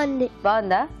జాహ్నవి? బాగుంది.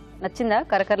 బాగుందా? నచ్చిందా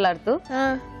కరకరలాడుతూ?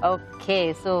 ఓకే,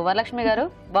 సో వరలక్ష్మి గారు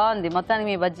బాగుంది, మొత్తానికి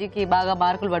మీ బజ్జీకి బాగా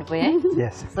మార్కులు పడిపోయాయి.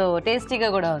 సో టేస్టీగా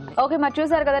కూడా ఉంది. ఓకే, మరి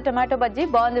చూసారు కదా టమాటో బజ్జీ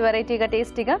బాగుంది, వెరైటీగా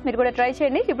టేస్టీగా. మీరు కూడా ట్రై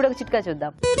చేయండి. ఇప్పుడు ఒక చిట్కా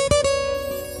చూద్దాం.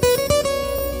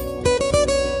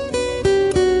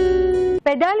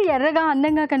 పెదాలు ఎర్రగా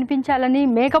అందంగా కనిపించాలని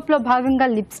మేకప్లో భాగంగా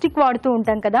లిప్స్టిక్ వాడుతూ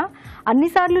ఉంటాం కదా.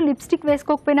 అన్నిసార్లు లిప్స్టిక్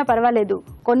వేసుకోకపోయినా పర్వాలేదు,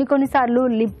 కొన్నిసార్లు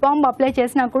లిప్ బామ్ అప్లై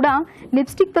చేసినా కూడా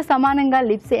లిప్స్టిక్తో సమానంగా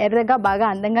లిప్స్ ఎర్రగా బాగా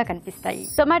అందంగా కనిపిస్తాయి.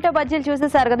 టొమాటో బజ్జీలు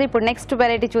చూసేసారు కదా, ఇప్పుడు నెక్స్ట్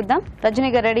వెరైటీ చూద్దాం.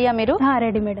 రజనీ గారు రెడీయా మీరు?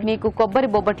 Ready madam. మీకు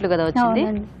కొబ్బరి బొబ్బట్లు కదా వచ్చింది.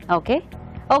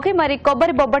 ఓకే, మరి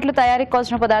కొబ్బరి బొబ్బట్లు తయారీకి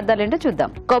కావాల్సిన పదార్థాలు ఏంటో చూద్దాం.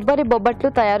 కొబ్బరి బొబ్బట్లు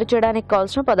తయారు చేయడానికి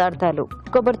కావాల్సిన పదార్థాలు: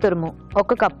 కొబ్బరి తురుము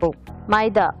 1 కప్పు,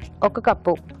 మైదా 1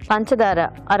 కప్పు, పంచదార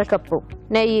 1/2 కప్పు,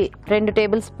 నెయ్యి 2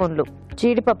 టేబుల్ స్పూన్లు,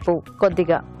 జీడిపప్పు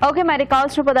కొద్దిగా. ఓకే, మరి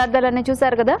కావాల్సిన పదార్థాలన్నీ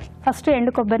చూసారు కదా. ఫస్ట్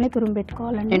ఎండు కొబ్బరిని తురుము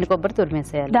పెట్టుకోవాలండి. ఎండు కొబ్బరి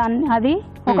తురిమేసేయాలి. అది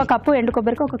 1 కప్పు ఎండు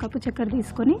కొబ్బరికి 1 కప్పు చక్కెర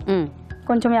తీసుకొని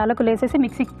కొంచెం యాలకులు వేసేసి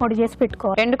మిక్సీకి పొడి చేసి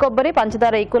పెట్టుకోవాలి. ఎండు కొబ్బరి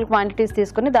పంచదార ఈక్వల్ క్వాంటిటీస్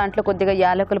తీసుకుని దాంట్లో కొద్దిగా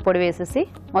యాలకుల పొడి వేసేసి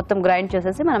మొత్తం గ్రైండ్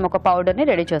చేసేసి మనం ఒక పౌడర్ ని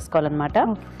రెడీ చేసుకోవాలన్నమాట.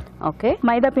 ఓకే,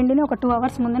 మైదా పిండిని ఒక 2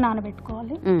 అవర్స్ ముందు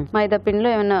నానబెట్టుకోవాలి. మైదా పిండిలో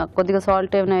ఏమైనా కొద్దిగా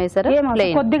సాల్ట్ ఏమైనా వేసారా?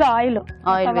 కొద్దిగా ఆయిల్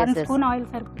స్పూన్ ఆయిల్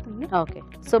సరిపోతుంది. ఓకే,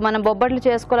 సో మనం బొబ్బట్లు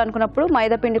చేసుకోవాలనుకున్నప్పుడు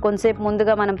మైదా పిండి కొంతసేపు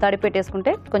ముందుగా మనం తడి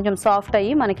పెట్టేసుకుంటే కొంచెం సాఫ్ట్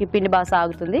అయ్యి మనకి పిండి బాగా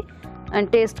సాగుతుంది అండ్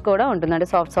టేస్ట్ కూడా ఉంటుంది, అంటే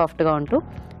సాఫ్ట్ గా ఉంటూ.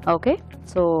 ఓకే,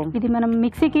 సో ఇది మనం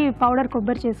మిక్సీకి పౌడర్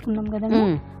కొబ్బరి చేసుకుందాం కదండి,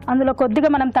 అందులో కొద్దిగా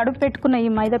మనం తడుపు పెట్టుకున్న ఈ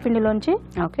మైదా పిండిలోంచి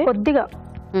కొద్దిగా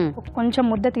కొంచెం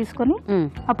ముద్ద తీసుకొని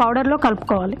ఆ పౌడర్ లో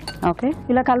కలుపుకోవాలి. ఓకే,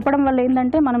 ఇలా కలపడం వల్ల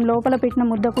ఏంటంటే మనం లోపల పెట్టిన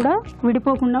ముద్ద కూడా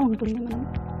విడిపోకుండా ఉంటుంది. మనం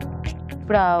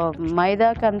ఇప్పుడు ఆ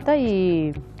మైదాకంతా ఈ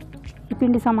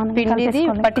పిండి సమానం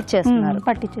పట్టించేస్తున్నారు.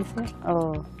 పట్టించేస్తారు.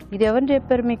 ఇది ఎవరు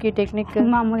చెప్పారు మీకు ఈ టెక్నిక్?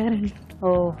 మా అమ్మగారండి.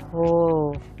 ఓహో,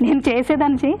 నేను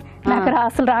చేసేదానికి నాకు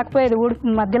అసలు రాకపోయేది,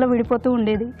 మధ్యలో విడిపోతూ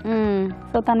ఉండేది.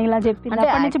 సో తను ఇలా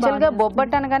చెప్పింది.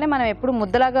 బొబ్బట్ అనగానే మనం ఎప్పుడు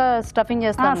ముద్దలాగా స్టఫింగ్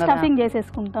చేస్తాం, స్టఫింగ్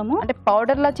చేసేసుకుంటాము. అంటే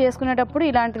పౌడర్ లా చేసుకునేటప్పుడు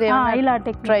ఇలాంటిది ఇలా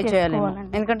ట్రై చేయాలి.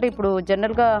 ఎందుకంటే ఇప్పుడు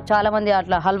జనరల్ గా చాలా మంది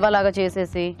అట్లా హల్వా లాగా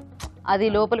చేసేసి అది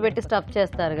లోపల పెట్టి స్టఫ్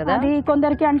చేస్తారు కదా. అది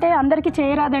కొందరికి అంటే అందరికి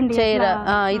చేయరాదండి.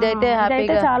 ఇదైతే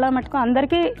చాలా మటుకు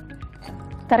అందరికి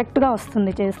కరెక్ట్ గా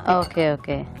వస్తుంది చేస్తే. Okay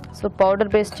okay, so powder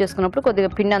base చేసుకున్నప్పుడు కొద్దిగా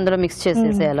పిండి అందులో మిక్స్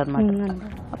చేసేసేయాలన్నమాట.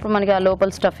 అప్పుడు మనకి ఆ లోపల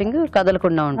స్టఫింగ్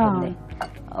కదలకుండా ఉంటుంది.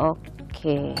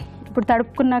 ఓకే, ఇప్పుడు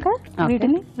తడుపుకున్నాక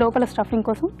వీటిని లోపల స్టఫింగ్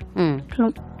కోసం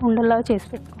ఉండల్లా చేసి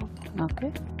పెట్టుకోవాలి. ఓకే,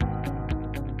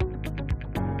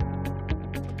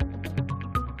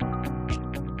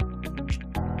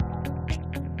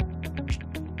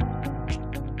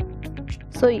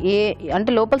 సో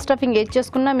అంటే లోపల స్టఫింగ్ ఏది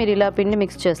చేసుకున్నా మీరు ఇలా పిండి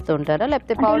మిక్స్ చేస్తూ ఉంటారా,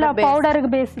 లేకపోతే పౌడర్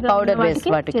బేస్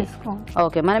వాటికి?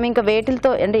 ఓకే, మనం ఇంకా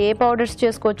వేటితో అంటే ఏ పౌడర్స్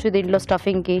చేసుకోవచ్చు దీంట్లో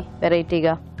స్టఫింగ్ కి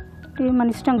వెరైటీగా? మన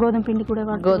ఇష్టం. గోధుమ పిండి కూడా,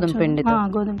 గోధుమ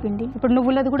పిండి ఇప్పుడు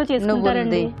నువ్వులది కూడా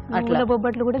చేసుకుంటారండి, నువ్వుల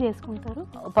బొబ్బట్లు కూడా చేసుకుంటారు.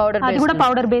 పౌడర్ అది కూడా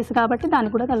పౌడర్ బేస్ కాబట్టి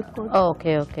దాన్ని కూడా కలుపుకోవచ్చు.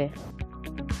 ఓకే ఓకే,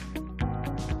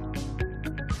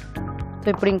 సో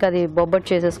ఇప్పుడు ఇంకా అది బొబ్బట్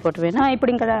చేసేసుకోవటమేనా?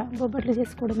 ఇప్పుడు ఇంకా బొబ్బట్లు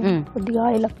చేసుకోవడమే, కొద్దిగా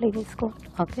ఆయిల్ అప్లై చేసుకోవాలి.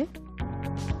 ఓకే,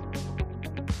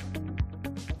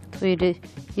 సో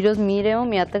ఈరోజు మీరేమో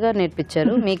మీ అత్తగారు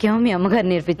నేర్పించారు, మీకేమో మీ అమ్మగారు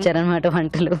నేర్పించారు అనమాట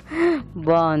వంటలు.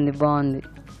 బాగుంది.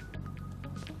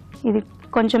 ఇది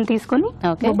కొంచెం తీసుకొని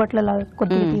బొబ్బట్ల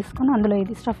కొద్దిగా తీసుకొని అందులో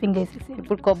ఇది స్టఫింగ్ చేసేసి.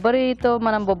 ఇప్పుడు కొబ్బరితో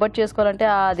మనం బొబ్బట్ చేసుకోవాలంటే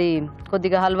అది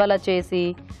కొద్దిగా హల్వాలా చేసి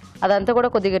అదంతా కూడా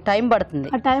కొద్దిగా టైం పడుతుంది.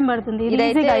 అట్లా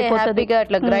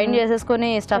గ్రైండ్ చేసేసుకొని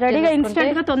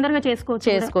తొందరగా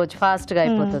చేసుకోవచ్చు, ఫాస్ట్ గా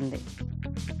అయిపోతుంది.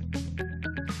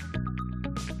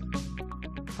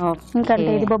 ఎందుకంటే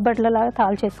ఇది బొబ్బట్ల లాగా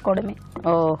తాల్ చేసుకోవడమే.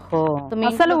 ఓహో,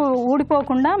 అసలు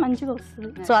ఊడిపోకుండా మంచిగా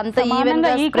వస్తుంది. సో అంత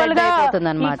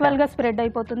ఈక్వల్ గా స్ప్రెడ్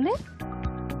అయిపోతుంది.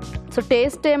 సో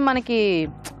టేస్ట్ ఏం మనకి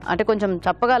అంటే కొంచెం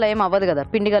చప్పగా ఏం అవ్వదు కదా,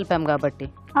 పిండి కలిపాం కాబట్టి.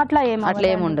 అట్లా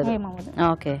ఏం ఉండదు.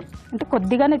 ఓకే, అంటే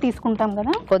కొద్దిగానే తీసుకుంటాం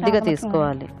కదా, కొద్దిగా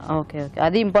తీసుకోవాలి. ఓకే ఓకే,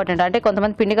 అది ఇంపార్టెంట్. అంటే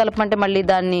కొంతమంది పిండి కలపమంటే మళ్ళీ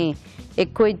దాన్ని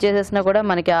ఎక్కువ ఇచ్చేసేసినా కూడా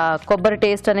మనకి ఆ కొబ్బరి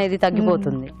టేస్ట్ అనేది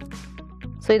తగ్గిపోతుంది.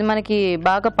 సో ఇది మనకి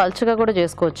బాగా పల్చగా కూడా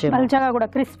చేసుకోవచ్చు. పల్చగా కూడా,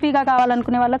 క్రిస్పీగా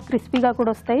కావాలనుకునే వాళ్ళకి క్రిస్పీగా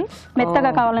కూడా వస్తాయి,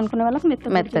 మెత్తగా కావాలనుకునే వాళ్ళకి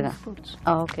మెత్తగా.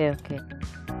 ఓకే ఓకే,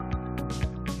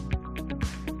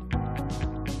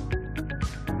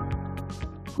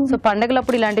 సో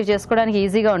పండగలప్పుడు ఇలాంటివి చేసుకోవడానికి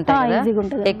ఈజీగా ఉంటాయి,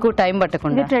 ఎక్కువ టైం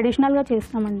పట్టకుండా. ట్రెడిషనల్ గా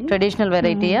చేస్తామండి, ట్రెడిషనల్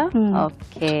వెరైటీయా?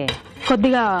 ఓకే,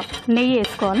 కొద్దిగా నెయ్యి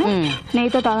వేసుకోవాలి,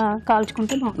 నెయ్యితో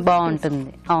కాల్చుకుంటే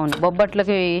బాగుంటుంది. అవును,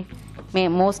 బొబ్బట్లకి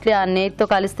మోస్ట్లీ ఆ నెయ్యితో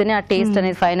కలిస్తేనే ఆ టేస్ట్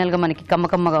అనేది ఫైనల్ గా మనకి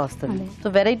కమ్మకమ్మగా వస్తుంది. సో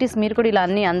వెరైటీస్ మీరు కూడా ఇలా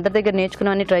అన్ని అందరి దగ్గర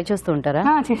నేర్చుకున్నవన్నీ ట్రై చేస్తూ ఉంటారా?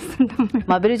 చేస్తుంటాం.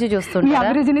 అభిరుచి చూస్తుంటారా?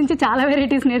 అభిరుచి నుంచి చాలా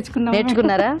వెరైటీస్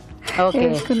నేర్చుకున్నారా? ఓకే,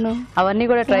 అవన్నీ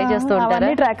కూడా ట్రై చేస్తూ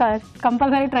ఉంటారా?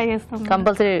 కంపల్సరీ ట్రై చేస్తాం.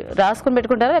 కంపల్సరీ రాసుకుని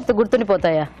పెట్టుకుంటారా లేకపోతే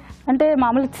గుర్తుండిపోతాయా? అంటే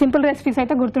మామూలు సింపుల్ రెసిపీస్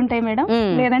అయితే గుర్తుంటాయి మేడం,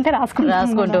 లేదంటే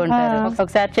రాసుకుంటూ ఉంటారు.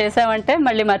 ఒకసారి చేసామంటే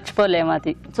మళ్ళీ మర్చిపోలేము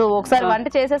అది. సో ఒకసారి వంట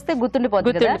చేసేస్తే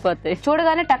గుర్తుండిపోతుంది,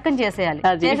 చూడగానే టక్కని చేసేయాలి,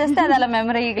 చేసేస్తే అది అలా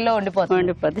మెమరీలో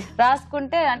ఉండిపోతుంది.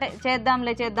 రాసుకుంటే అంటే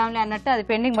చేద్దాంలే అన్నట్టు అది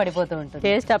పెండింగ్ పడిపోతూ ఉంటుంది.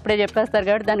 టేస్ట్ అప్పుడే చెప్పేస్తారు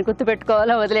కాబట్టి దాన్ని గుర్తు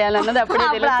పెట్టుకోవాలా వదిలేయాలన్నది అప్పుడే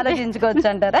ఆలోచించుకోవచ్చు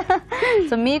అంటారా?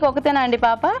 సో మీకు ఒకతేనా అండి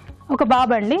పాప? ఒక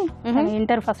బాబు అండి,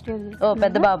 ఇంటర్ ఫస్ట్ ఇయర్. ఓ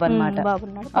పెద్ద బాబు అన్నమాట.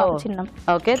 చిన్న.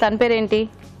 ఓకే, తన పేరేంటి?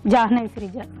 జాహ్నవి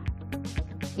శ్రీజ.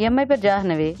 ఈ అమ్మాయి పేరు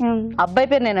జాహ్నవి, అబ్బాయి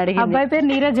పేరు నేను అడిగి. అబ్బాయి పేరు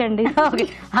నీరజ్ అండి.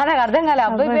 నాకు అర్థం కాలే,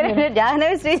 అబ్బాయి పేరు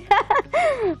జాహ్నవి శ్రీజ.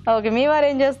 ఓకే, మీ వారు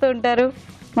ఏం చేస్తూ ఉంటారు?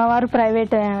 మా వారు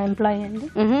ప్రైవేట్ ఎంప్లాయీ అండి.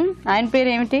 ఆయన పేరు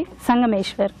ఏమిటి?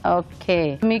 సంగమేశ్వర్. ఓకే,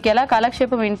 మీకు ఎలా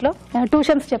కాలక్షేపం ఇంట్లో?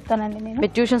 ట్యూషన్స్ చెప్తానండి నేను.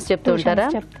 మీరు ట్యూషన్స్ చెప్తూ ఉంటారా?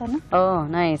 చెప్తాను. ఓ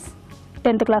నైస్.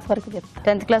 10th క్లాస్ వరకు చెప్తాను.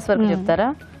 10th క్లాస్ వరకు చెప్తారా?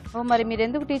 ఓ మరి మీరు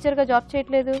ఎందుకు టీచర్ గా జాబ్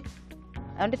చేయట్లేదు?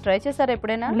 అంటే ట్రై చేశారా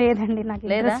ఎప్పుడైనా? లేదండి, నాకు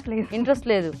లేదా? ఇంట్రెస్ట్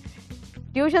లేదు,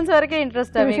 ట్యూషన్స్ వరకే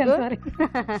ఇంట్రెస్ట్.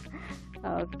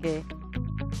 ఓకే,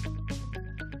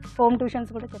 హోమ్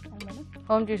ట్యూషన్స్ కూడా చెప్తాను మేడం.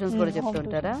 హోమ్ ట్యూషన్స్ కూడా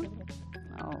చెప్తుంటారా?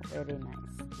 Very nice.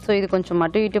 సో ఇది కొంచెం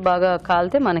అటు ఇటు బాగా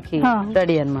కాలితే మనకి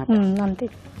రెడీ అన్నమాట. అంతే.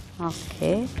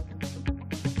 ఓకే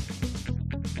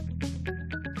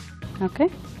ఓకే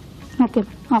ఓకే,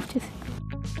 ఆఫ్ చేసి.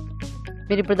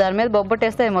 మీరు ఇప్పుడు దాని మీద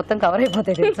బొబ్బట్టేస్తే అది మొత్తం కవర్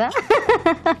అయిపోతాయి తెలుసా?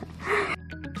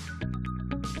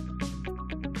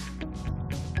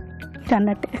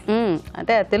 అన్నట్టే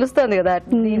అంటే తెలుస్తుంది కదా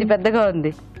ఇది పెద్దగా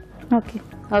ఉంది. ఓకే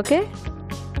ఓకే,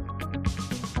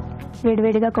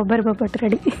 వేడివేడిగా కొబ్బరి బొబ్బట్టు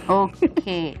రెడీ.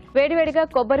 ఓకే, వేడివేడిగా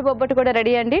కొబ్బరి బొబ్బట్టు కూడా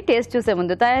రెడీ అండి. టేస్ట్ చూసే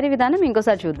ముందు తయారీ విధానం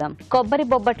ఇంకోసారి చూద్దాం. కొబ్బరి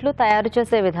బొబ్బట్లు తయారు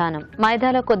చేసే విధానం: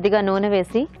 మైదాలో కొద్దిగా నూనె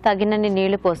వేసి తగినన్ని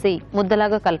నీళ్లు పోసి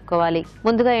ముద్దలాగా కలుపుకోవాలి.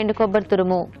 ముందుగా ఎండు కొబ్బరి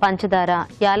తురుము, పంచదార,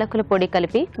 యాలకుల పొడి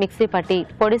కలిపి మిక్సీ పట్టి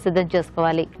పొడి సిద్ధం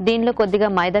చేసుకోవాలి. దీనిలో కొద్దిగా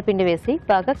మైదా పిండి వేసి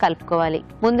బాగా కలుపుకోవాలి.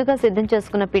 ముందుగా సిద్ధం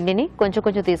చేసుకున్న పిండిని కొంచెం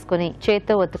కొంచెం తీసుకుని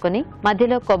చేత్తో ఒత్తుకొని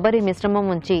మధ్యలో కొబ్బరి మిశ్రమం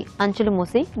ఉంచి అంచులు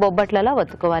మూసి బొబ్బట్లలా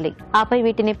ఒత్తుకోవాలి. ఆపై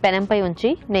వీటిని పెనం ఉంచి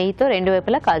నెయ్యితో 2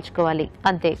 వైపులా కాల్చుకోవాలి.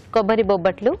 అంతే, కొబ్బరి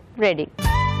బొబ్బట్లు రెడీ.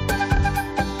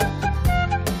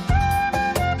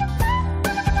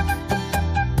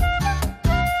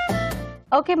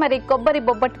 ఓకే, మరి కొబ్బరి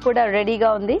బొబ్బట్టు కూడా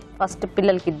రెడీగా ఉంది. ఫస్ట్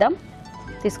పిల్లలకి ఇద్దాం.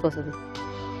 తీసుకొస్తుంది.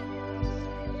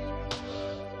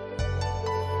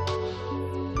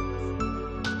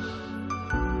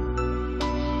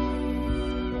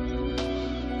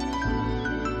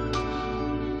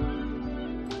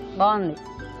 బాగుంది.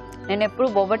 నేను ఎప్పుడు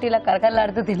బొబ్బట్టి ఇలా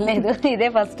కరకరలాడుతూ తినలేదు, ఇదే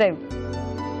ఫస్ట్ టైం.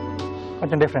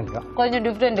 కొంచెం డిఫరెంట్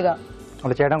గా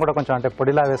అలా చేయడం కూడా కొంచెం అంటే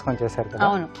పొడిలా వేసుకొని చేశారు కదా.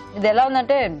 అవును, ఇది ఎలా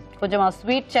ఉందంటే కొంచెం ఆ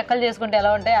స్వీట్ చెక్కలు చేసుకుంటే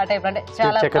ఎలా ఉంటాయి ఆ టైప్. అంటే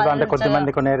చాలా చెక్కలు అంటే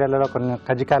కొద్దిమంది కొన్ని ఏరియాలలో కొన్ని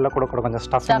కజ్జికాయల్లో కూడా కొంచెం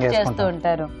స్టఫింగ్ చేస్తూ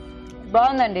ఉంటారు.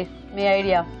 బాగుందండి మీ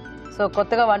ఐడియా. సో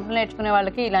కొత్తగా వంటలు నేర్చుకునే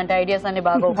వాళ్ళకి ఇలాంటి ఐడియాస్ అన్ని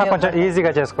బాగా కొంచెం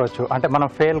ఈజీగా చేసుకోవచ్చు. అంటే మనం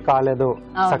ఫెయిల్ కాలేదు,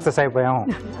 సక్సెస్ అయిపోయాం,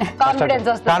 కాన్ఫిడెన్స్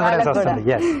వస్తుంది.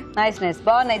 నైస్ నైస్,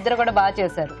 బాగున్నాయి. ఇద్దరు కూడా బాగా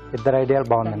చేశారు. ఇద్దరు ఐడియాలు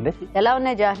బాగుందండి. ఎలా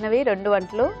ఉన్నాయి జాహ్నవి 2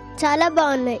 వంటలు? చాలా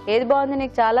బాగున్నాయి. ఏది బాగుంది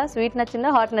నీకు? చాలా స్వీట్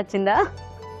నచ్చిందా, హాట్ నచ్చిందా?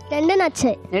 2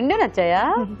 నచ్చాయి. 2 నచ్చాయా?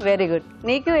 Very good.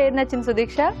 నీకు ఏది నచ్చింది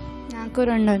సుదీక్ష? నాకు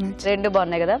 2 నచ్చాయి. 2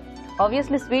 బాగున్నాయి కదా.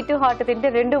 ఆబ్వియస్లీ స్వీట్ హాట్ తింటే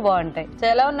 2 బాగుంటాయి. సో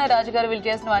ఎలా ఉన్నాయి రాజుగారు వీళ్ళు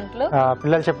చేసిన వంటలు?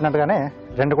 పిల్లలు చెప్పినట్టుగానే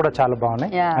 2 కూడా చాలా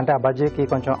బాగున్నాయి. అంటే ఆ బజ్జీకి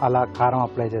కొంచెం అలా కారం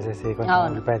అప్లై చేసేసి కొంచెం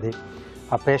ఉల్లిపాయది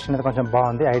ఆ పేస్ట్ అనేది కొంచెం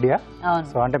బాగుంది ఐడియా.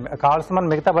 సో అంటే కావాల్సిన మనం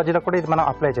మిగతా బజ్జీలకు కూడా ఇది మనం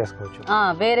అప్లై చేసుకోవచ్చు.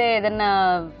 వేరే ఏదైనా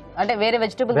అంటే వేరే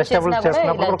వెజిటబుల్స్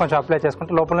చేసుకున్నప్పుడు కొంచెం అప్లై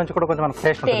చేసుకుంటే లోపల నుంచి కూడా కొంచెం మనకు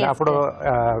టేస్ట్ ఉంటుంది. అప్పుడు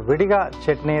విడిగా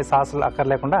చట్నీ సాసులు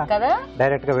అక్కర్లేకుండా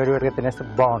డైరెక్ట్ గా వేడివేడిగా తినేస్తే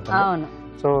బాగుంటుంది.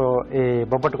 సో ఈ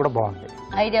బొబ్బట్టు కూడా బాగుంది.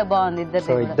 ఐడియా బాగుంది.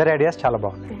 ఇద్దరు ఐడియాస్ చాలా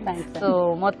బాగున్నాయి. సో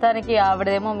మొత్తానికి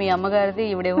ఆవిడేమో మీ అమ్మగారిది,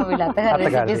 ఈవిడేమో వీళ్ళ అత్తగారి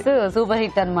రెసిపీస్ సూపర్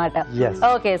హిట్ అన్నమాట.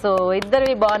 ఓకే, సో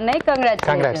ఇద్దరివి బాగున్నాయి.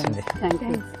 కంగ్రాచులేషన్స్.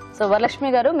 సో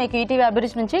వరలక్ష్మి గారు మీకు ఈటీవీ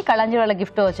అభిరుచి నుంచి కళాంజలి వాళ్ళ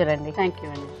గిఫ్ట్ వచ్చారండి. థ్యాంక్ యూ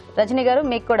అండి. రజనీ గారు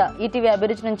మీకు కూడా ఈటీవీ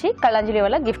అభిరుచి నుంచి కళాంజలి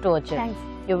వాళ్ళ గిఫ్ట్ వచ్చారు.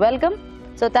 You welcome.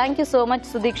 So thank you so much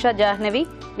Sudiksha, Jahnavi.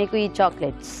 మీకు ఈ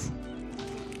chocolates.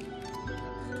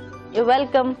 You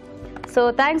welcome. So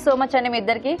thanks so much అండి మీ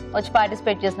ఇద్దరికి వచ్చి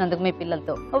పార్టిసిపేట్ చేసినందుకు మీ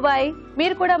పిల్లలతో. బాయ్.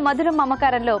 మీరు కూడా మధురం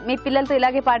మమకారంలో మీ పిల్లలతో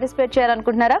ఇలాగే పార్టిసిపేట్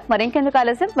చేయాలనుకుంటున్నారా? మరి ఇంకెందుకు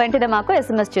ఆలస్యం, వెంటనే మాకు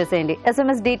SMS చేసేయండి.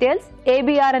 SMS డీటెయిల్స్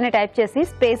ABR అని టైప్ చేసి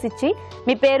స్పేస్ ఇచ్చి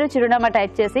మీ పేరు చిరునామా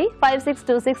టైప్ చేసి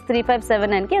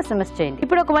 56263579 కి SMS చేయండి.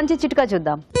 ఇప్పుడు ఒక మంచి చిట్కా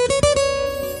చూద్దాం.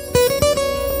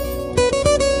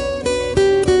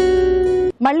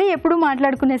 మళ్ళీ ఎప్పుడు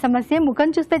మాట్లాడుకునే సమస్య, ముఖం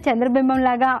చూస్తే చంద్రబింబం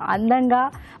లాగా అందంగా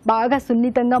బాగా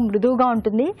సున్నితంగా మృదువుగా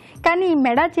ఉంటుంది, కానీ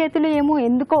మెడ చేతులు ఏమో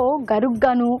ఎందుకో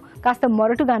గరుగ్గాను కాస్త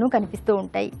మొరటుగాను కనిపిస్తూ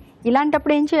ఉంటాయి.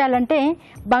 ఇలాంటప్పుడు ఏం చేయాలంటే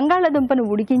బంగాళాదుంపను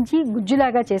ఉడికించి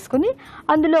గుజ్జులాగా చేసుకుని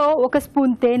అందులో 1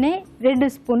 స్పూన్ తేనె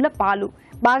 2 స్పూన్ల పాలు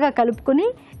బాగా కలుపుకొని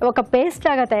ఒక పేస్ట్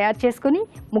లాగా తయారు చేసుకుని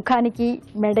ముఖానికి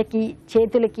మెడకి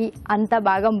చేతులకి అంతా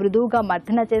బాగా మృదువుగా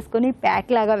మర్దన చేసుకుని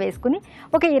ప్యాక్ లాగా వేసుకుని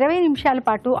ఒక 20 నిమిషాల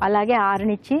పాటు అలాగే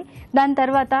ఆరనిచ్చి దాని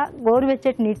తర్వాత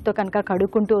గోరువెచ్చటి నీటితో కనుక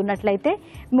కడుక్కుంటూ ఉన్నట్లయితే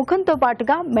ముఖంతో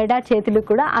పాటుగా మెడ చేతులు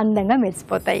కూడా అందంగా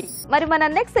మెరిసిపోతాయి. మరి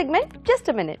మన next segment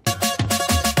just minute.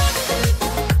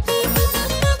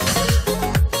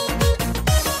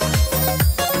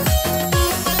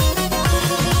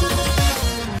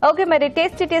 Okay, మరి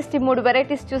టేస్టీ 3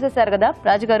 వెరైటీస్ చూసేసారు కదా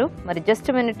రాజు గారు. మరి జస్ట్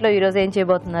మినిట్ లో ఈ రోజు ఏం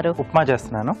చేయబోతున్నారు? ఉప్మా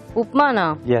చేస్తున్నాను. ఉప్మానా?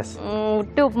 ఎస్.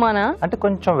 ఉట్టి ఉప్మానా? అంటే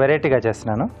కొంచెం వెరైటీగా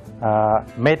చేస్తున్నాను.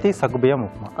 మేతి సగ్గుబియ్యం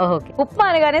ఉప్మా. ఓకే, ఉప్మా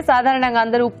అనగానే సాధారణంగా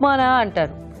అందరూ ఉప్మానా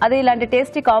అంటారు. అదే ఇలాంటి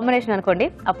టేస్టీ కాంబినేషన్ అనుకోండి,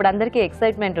 అప్పుడు అందరికీ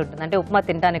ఎక్సైట్మెంట్ ఉంటుంది, అంటే ఉప్మా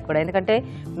తినడానికి కూడా. ఎందుకంటే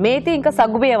మేతి ఇంకా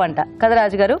సగ్గుబియ్యం అంట కదా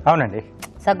రాజు గారు? అవునండి.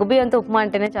 సగ్గుబియ్యంతో ఉప్మా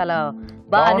అంటేనే చాలా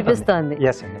బాగా అనిపిస్తుంది.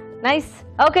 ఎస్ అండి. నైస్.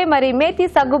 ఓకే, మరి మేతి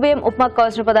సగ్గుబియ్యం ఉప్మాకు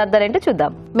కావాల్సిన పదార్థాలు ఏంటో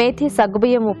చూద్దాం. మేతి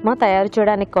సగ్గుబియ్యం ఉప్మా తయారు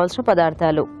చేయడానికి కావాల్సిన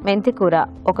పదార్థాలు: మెంతి కూర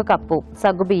 1 కప్పు,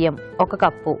 సగ్గుబియ్యం 1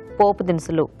 కప్పు, పోపు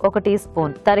దినుసులు 1 టీ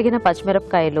స్పూన్, తరిగిన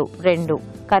పచ్చిమిరపకాయలు 2,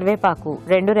 కరివేపాకు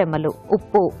 2 రెమ్మలు,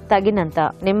 ఉప్పు తగినంత,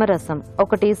 నిమ్మరసం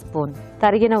 1 టీ స్పూన్,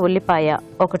 తరిగిన ఉల్లిపాయ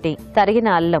 1, తరిగిన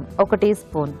అల్లం 1 టీ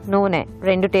స్పూన్, నూనె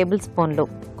 2 టేబుల్ స్పూన్లు,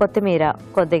 కొత్తిమీర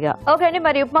కొద్దిగా. ఓకే అండి,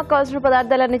 మరి ఉప్మాకు కావాల్సిన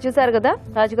పదార్థాలన్నీ చూసారు కదా.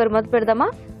 రాజుగారు మొదలు పెడదామా?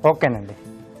 ఓకేనండి.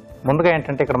 ముందుగా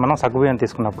ఏంటంటే ఇక్కడ మనం సగ్గుబియ్యం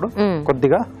తీసుకున్నప్పుడు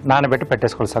కొద్దిగా నానబెట్టి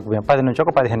పెట్టేసుకోవాలి. సగ్గుబియ్యం 10 నుంచి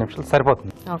ఒక 15 నిమిషాలు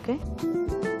సరిపోతుంది. ఓకే.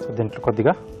 సో దీంట్లో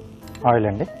కొద్దిగా ఆయిల్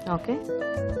అండి. ఓకే.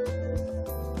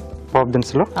 పోపు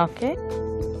దినుసులు. ఓకే.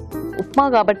 ఉప్మా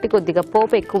కాబట్టి కొద్దిగా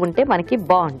పోపు ఎక్కువ ఉంటే మనకి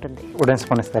బాగుంటుంది. ఉడెన్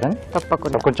స్పూన్ ఇస్తారండి.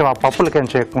 తప్పకుండా. కొంచెం ఆ పప్పులకి ఏం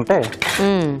చేయకుంటే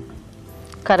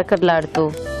కరకరలాడుతూ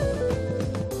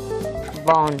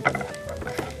బాగుంటుంది.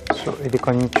 సో ఇది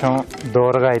కొంచెం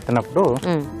దూరగా అవుతున్నప్పుడు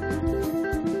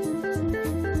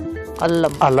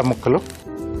అల్లం ముక్కలు,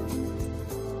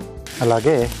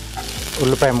 అలాగే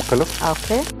ఉల్లిపాయ ముక్కలు,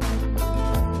 ఓకే,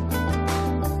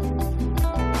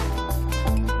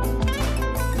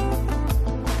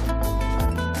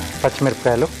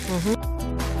 పచ్చిమిరపకాయలు,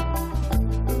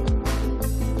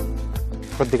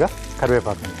 కొద్దిగా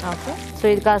కరివేపాకు. ఓకే. సో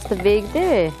ఇది కాస్త వేగితే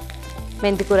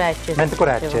మెంతి కూర యాడ్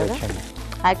చేయొచ్చండి.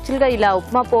 యాక్చువల్గా ఇలా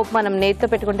ఉప్మా పోపు మనం నెయ్యితో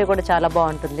పెట్టుకుంటే కూడా చాలా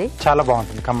బాగుంటుంది. చాలా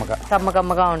బాగుంటుంది,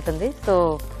 కమ్మగా ఉంటుంది. సో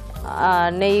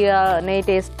నెయ్యి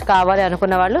టేస్ట్ కావాలి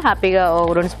అనుకున్న వాళ్ళు హ్యాపీగా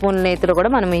 2 స్పూన్ల నెయ్యితో కూడా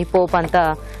మనం ఈ పోపు అంతా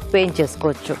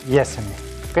వేయించేసుకోవచ్చు. ఎస్ అండి.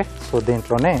 ఓకే. సో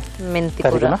దీంట్లోనే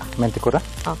మెంతి కూర.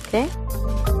 ఓకే.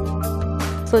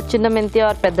 సో చిన్న మెంతి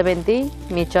ఆర్ పెద్ద మెంతి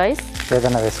మీ చాయిస్,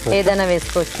 ఏదైనా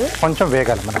వేసుకోవచ్చు. కొంచెం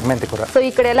వేగాలి మనకు మెంతి కూర. సో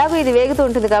ఇక్కడ ఎలాగో ఇది వేగుతూ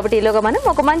ఉంటుంది కాబట్టి ఈలోగా మనం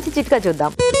ఒక మంచి చిట్కా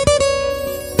చూద్దాం.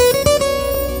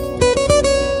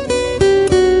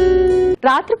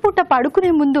 రాత్రిపూట పడుకునే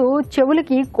ముందు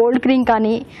చెవులకి కోల్డ్ క్రీమ్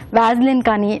కానీ వ్యాజ్లిన్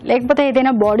కానీ లేకపోతే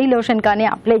ఏదైనా బాడీ లోషన్ కానీ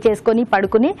అప్లై చేసుకొని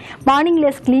పడుకుని మార్నింగ్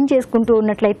లెస్ క్లీన్ చేసుకుంటూ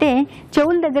ఉన్నట్లయితే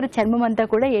చెవుల దగ్గర చర్మం అంతా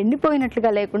కూడా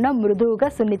ఎండిపోయినట్లుగా లేకుండా మృదువుగా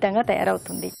సున్నితంగా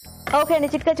తయారవుతుంది. ఓకే అండి,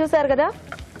 చిట్కా చూసారు కదా.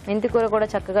 మెంతి కూర కూడా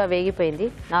చక్కగా వేగిపోయింది.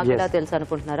 నాకు ఎలా తెలుసు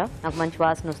అనుకుంటున్నారా? నాకు మంచి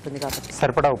వాసన వస్తుంది కాబట్టి.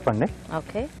 సరిపడా ఉప్పు అండి.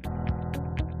 ఓకే.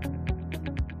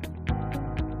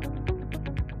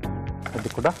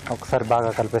 ఇది కూడా ఒకసారి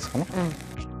బాగా కలిపేసుకుని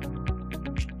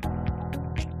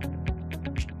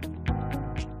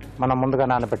మనం ముందుగా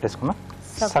నానబెట్టేసుకున్న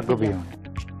సగ్గుబియ్యం.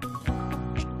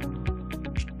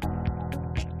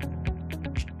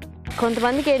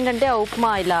 కొంతమందికి ఏంటంటే ఆ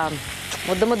ఉప్మా ఇలా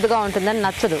ముద్దగా ఉంటుందని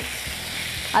నచ్చదు.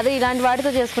 అదే ఇలాంటి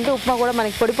వాటితో చేసుకుంటే ఉప్మా కూడా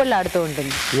మనకి పొడి ఆడుతూ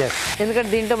ఉంటుంది. ఎందుకంటే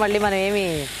దీంట్లో మళ్ళీ మనం ఏమి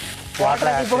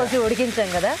వాటర్ పోసి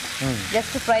ఉడికించాం కదా,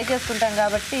 జస్ట్ ఫ్రై చేసుకుంటాం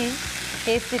కాబట్టి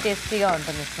టేస్టీగా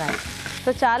ఉంటుంది స్నాక్స్.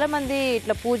 సో చాలా మంది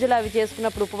ఇట్లా పూజలు అవి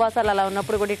చేసుకున్నప్పుడు ఉపవాసాలు అలా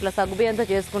ఉన్నప్పుడు కూడా ఇట్లా సగ్గుబియ్యంతో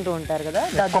చేసుకుంటూ ఉంటారు కదా.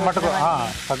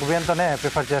 సగ్గుబియ్యంతోనే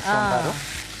ప్రిఫర్ చేస్తూ ఉంటారు.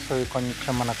 సో ఇది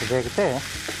కొంచెం మనకు వేగితే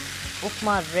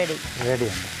ఉప్మా రెడీ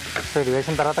అండి. సో ఇది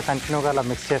వేసిన తర్వాత కంటిన్యూగా అలా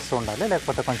మిక్స్ చేస్తూ ఉండాలి,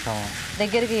 లేకపోతే కొంచెం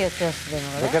దగ్గరికి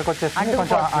వచ్చేస్తుంది,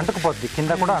 కొంచెం అంటుకుపోద్ది,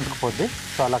 కింద కూడా అంటుకుపోద్ది.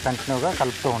 సో అలా కంటిన్యూగా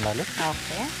కలుపుతూ ఉండాలి.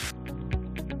 ఓకే.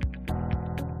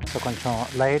 సో కొంచెం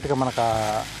లైట్గా మనకు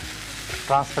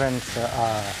ట్రాన్స్పరెన్స్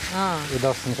ఇది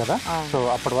వస్తుంది కదా. సో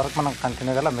అప్పటి వరకు మనం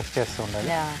కంటిన్యూగా మిక్స్ చేస్తూ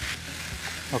ఉండాలి.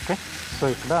 ఓకే. సో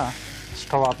ఇక్కడ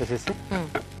స్టవ్ ఆపేసేసి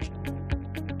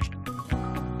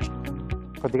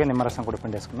కొద్దిగా నిమ్మరసం కూడా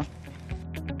పిండేసుకున్నాం.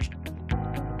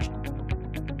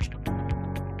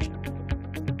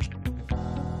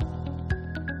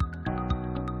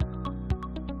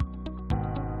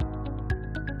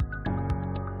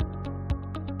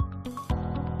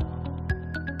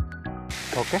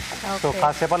 ఓకే సో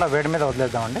కాసేపు అలా వేడి మీద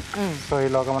వదిలేద్దామండి. సో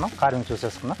ఈలోగా మనం కార్వింగ్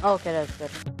చూసేసుకుందాం. ఓకే రాజు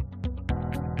గారు.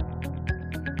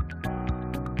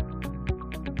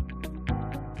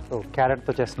 సో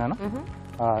క్యారెట్తో చేస్తున్నాను,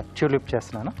 ట్యూలిప్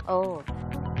చేస్తున్నాను. ఓ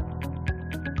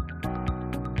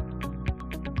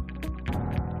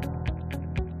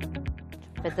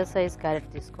పెద్ద సైజ్ క్యారెట్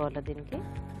తీసుకోవాలా దీనికి?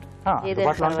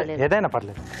 ఏదైనా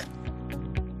పర్లేదు.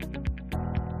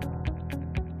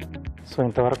 సో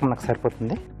ఇంతవరకు మనకు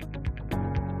సరిపోతుంది.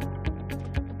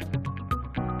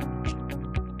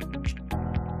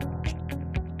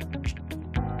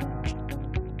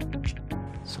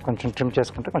 సో కొంచెం ట్రిమ్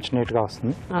చేసుకుంటే కొంచెం నీట్గా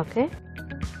వస్తుంది. ఓకే.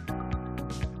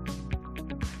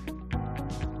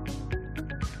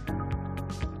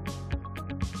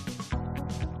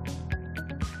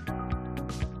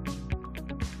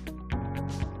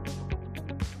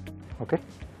 ఓకే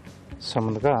సో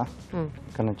ముందుగా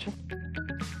ఇక్కడ నుంచి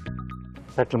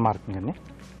పెటల్ మార్కింగ్ అండి.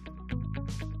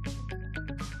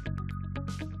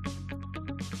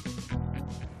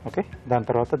 ఓకే దాని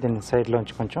తర్వాత దీన్ని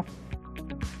సైడ్లోంచి కొంచెం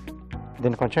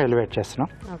దీన్ని కొంచెం ఎలివేట్ చేస్తున్నాం.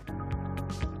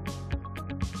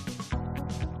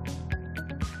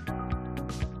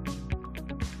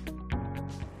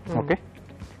 ఓకే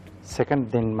సెకండ్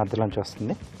దీని మధ్యలోంచి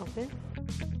వస్తుంది. ఓకే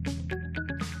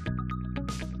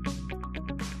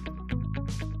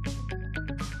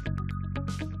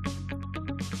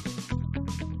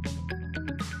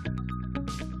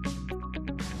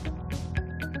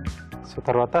సో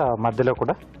తర్వాత మధ్యలో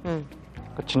కూడా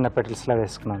ఒక చిన్న పెటల్స్లా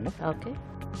వేసుకున్నాండి. ఓకే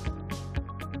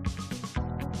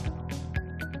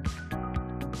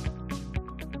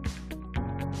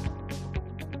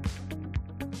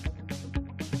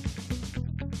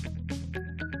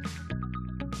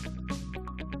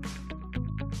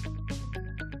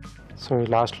సో ఈ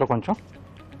లాస్ట్లో కొంచెం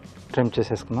ట్రిమ్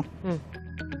చేసేసుకుందాం.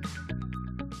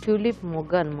 ట్యూలిప్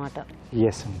మొగ్గ అనమాట.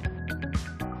 ఎస్ అండి.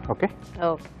 ఓకే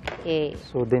ఓకే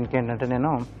సో దీనికి ఏంటంటే నేను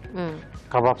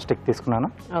కబాబ్ స్టిక్ తీసుకున్నాను.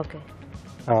 ఓకే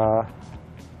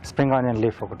స్ప్రింగ్ ఆనియన్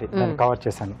లీఫ్ ఒకటి దాన్ని కవర్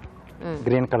చేశాను,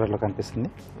 గ్రీన్ కలర్లో కనిపిస్తుంది.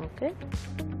 ఓకే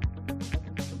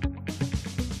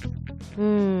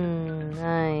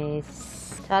నైస్,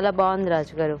 చాలా బాగుంది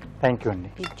రాజు గారు. థ్యాంక్ యూ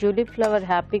అండి. ఈ ట్యూలిప్ ఫ్లవర్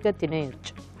హ్యాపీగా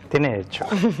తినేయచ్చు.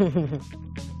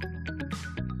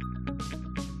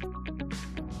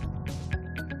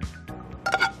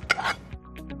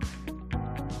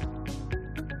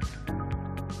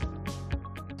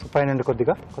 పైన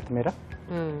కొద్దిగా కొత్తిమీర.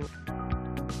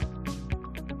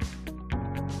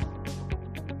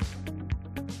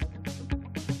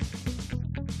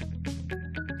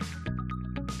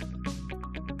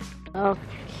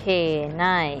 Okay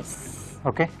nice.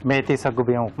 ఓకే మేతి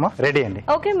సగ్గుబియ్యం ఉప్మా రెడీ అండి.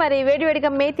 ఓకే మరి వేడివేడిగా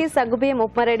మేతి సగ్గుబియ్యం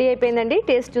ఉప్మా రెడీ అయిపోయిందండి.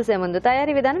 టేస్ట్ చూసే ముందు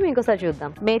తయారీ విధానం ఇంకోసారి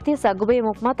చూద్దాం. మేతి సగ్గుబియ్యం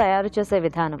ఉప్మా తయారు చేసే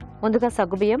విధానం. ముందుగా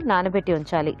సగ్గుబియ్యం నానబెట్టి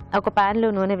ఉంచాలి. ఒక పాన్ లో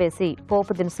నూనె వేసి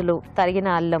పోపు దినుసులు, తరిగిన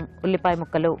అల్లం, ఉల్లిపాయ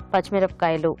ముక్కలు,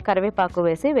 పచ్చిమిరపకాయలు, కరివేపాకు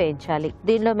వేసి వేయించాలి.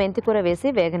 దీనిలో మెంతికూర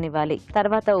వేసి వేగనివ్వాలి.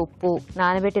 తర్వాత ఉప్పు,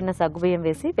 నానబెట్టిన సగ్గుబియ్యం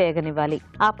వేసి వేగనివ్వాలి.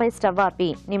 ఆపై స్టవ్ ఆపి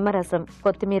నిమ్మరసం,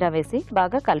 కొత్తిమీర వేసి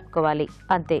బాగా కలుపుకోవాలి.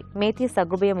 అంతే, మేతి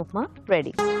సగ్గుబియ్యం ఉప్మా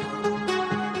రెడీ.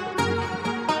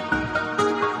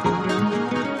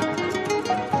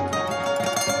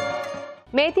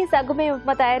 మేతి సగ్గుబియ్యం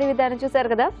ఉప్మా తయారీ విధానం చూసారు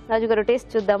కదా రాజు గారు, టేస్ట్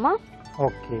చూద్దామా?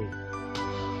 ఓకే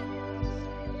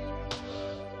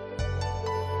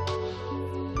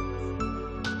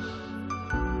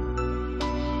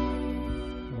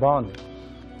బాగుంది.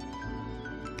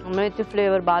 మేతి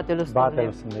ఫ్లేవర్ బాగా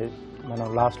తెలుస్తుంది. మనం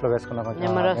లాస్ట్ లో వేసుకున్న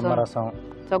నిమ్మరసం,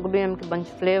 సగ్గుబియ్యంకి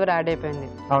మంచి ఫ్లేవర్ యాడ్ అయిపోయింది.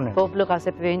 అవునండి. పోపులో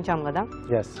కాసేపు వేయించాం కదా.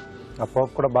 ఎస్ ఆ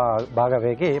పోపు కూడా బాగా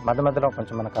వేగి మధ్య మధ్యలో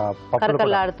కొంచెం మనకు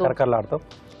కరకరలాడుతూ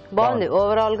బాగుంది.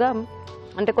 ఓవరాల్ గా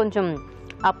అంటే కొంచెం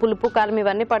ఆ పులుపు కారం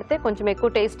ఇవన్నీ పడితే కొంచెం ఎక్కువ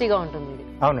టేస్టీగా ఉంటుంది ఇది.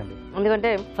 అవునండి. ఎందుకంటే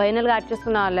ఫైనల్ గా యాడ్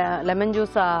చేసుకున్న లెమన్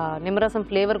జ్యూస్, ఆ నిమ్మరసం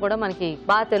ఫ్లేవర్ కూడా మనకి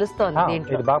బాగా తెలుస్తోంది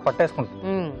దీంట్లో. ఇది బాగా పట్టేసుకుంటుంది.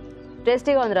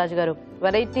 టేస్టీగా ఉంది రాజు గారు.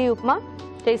 వెరైటీ ఉప్మా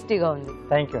టేస్టీగా ఉంది.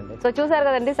 థ్యాంక్ యూ అండి. సో చూసారు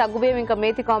కదండి, సగ్గుబియ్యం ఇంకా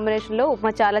మేతి కాంబినేషన్ లో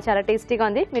ఉప్మా చాలా చాలా టేస్టీగా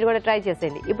ఉంది. మీరు కూడా ట్రై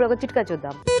చేసేయండి. ఇప్పుడు ఒక చిట్కా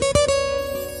చూద్దాం.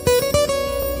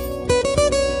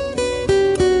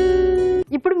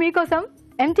 ఇప్పుడు మీకోసం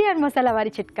ఎంటీఆర్ మసాలా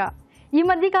వారి చిట్కా. ఈ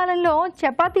మధ్య కాలంలో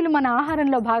చపాతీలు మన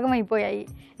ఆహారంలో భాగమైపోయాయి.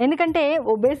 ఎందుకంటే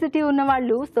ఒబేసిటీ ఉన్న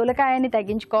వాళ్ళు స్థూలకాయాన్ని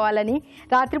తగ్గించుకోవాలని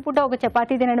రాత్రిపూట ఒక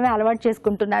చపాతీ తినడమే అలవాటు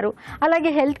చేసుకుంటున్నారు. అలాగే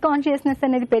హెల్త్ కాన్షియస్నెస్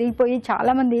అనేది పెరిగిపోయి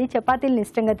చాలామంది చపాతీలను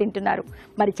ఇష్టంగా తింటున్నారు.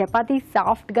 మరి చపాతీ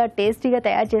సాఫ్ట్గా టేస్టీగా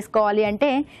తయారు చేసుకోవాలి అంటే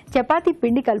చపాతీ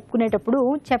పిండి కలుపుకునేటప్పుడు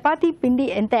చపాతీ పిండి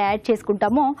ఎంత యాడ్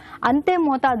చేసుకుంటామో అంతే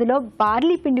మోతాదులో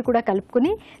బార్లీ పిండి కూడా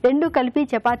కలుపుకుని రెండు కలిపి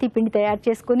చపాతీ పిండి తయారు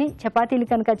చేసుకుని చపాతీలు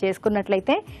కనుక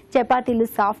చేసుకున్నట్లయితే చపాతీలు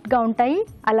సాఫ్ట్గా ఉంటాయి,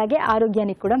 అలాగే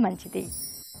ఆరోగ్యానికి కూడా మంచిది.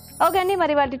 ఓకే అండి,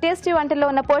 మరి వాటి టేస్టీ వంటల్లో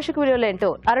ఉన్న పోషక విలువలు ఏంటో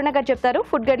అరుణ గారు చెప్తారు.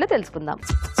 ఫుడ్ గైడ్ లో తెలుసుకుందాం.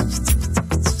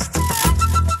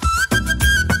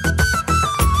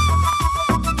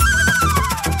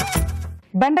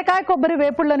 బెండకాయ కొబ్బరి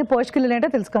వేపుడులోని పోషకాలు ఏంటో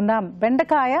తెలుసుకుందాం.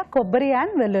 బెండకాయ, కొబ్బరి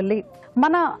అండ్ వెల్లుల్లి.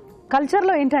 మన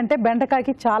కల్చర్లో ఏంటంటే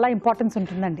బెండకాయకి చాలా ఇంపార్టెన్స్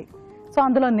ఉంటుందండి. సో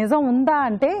అందులో నిజం ఉందా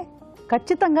అంటే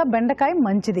ఖచ్చితంగా బెండకాయ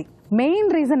మంచిది. మెయిన్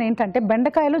రీజన్ ఏంటంటే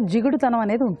బెండకాయలో జిగుడుతనం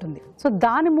అనేది ఉంటుంది. సో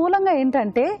దాని మూలంగా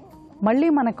ఏంటంటే మళ్ళీ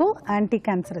మనకు యాంటీ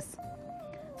క్యాన్సరస్.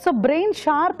 సో బ్రెయిన్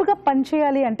షార్ప్గా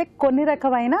పనిచేయాలి అంటే కొన్ని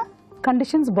రకమైన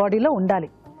కండిషన్స్ బాడీలో ఉండాలి.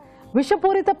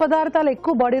 విషపూరిత పదార్థాలు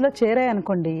ఎక్కువ బాడీలో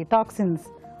చేరాయనుకోండి, టాక్సిన్స్,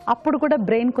 అప్పుడు కూడా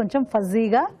బ్రెయిన్ కొంచెం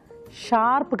ఫజీగా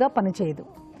షార్ప్గా పనిచేయదు.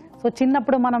 సో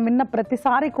చిన్నప్పుడు మనం విన్న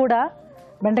ప్రతిసారి కూడా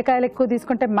బెండకాయలు ఎక్కువ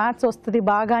తీసుకుంటే మ్యాథ్స్ వస్తుంది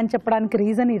బాగా అని చెప్పడానికి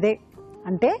రీజన్ ఇదే.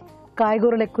 అంటే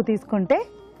కాయగూరలు ఎక్కువ తీసుకుంటే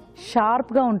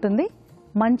షార్ప్గా ఉంటుంది,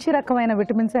 మంచి రకమైన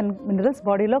విటమిన్స్ అండ్ మినరల్స్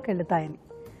బాడీలోకి వెళ్తాయని.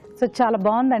 సో చాలా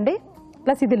బాగుందండి.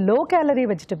 ప్లస్ ఇది లో క్యాలరీ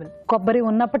వెజిటబుల్. కొబ్బరి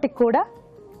ఉన్నప్పటికి కూడా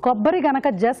కొబ్బరి గనక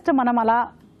జస్ట్ మనం అలా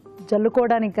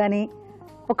జల్లుకోవడానికి కానీ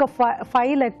ఒక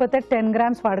 5 లేకపోతే 10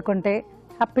 గ్రామ్స్ వాడుకుంటే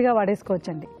హ్యాపీగా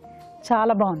వాడేసుకోవచ్చండి.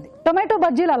 చాలా బాగుంది. టొమాటో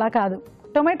బజ్జీలు అలా కాదు.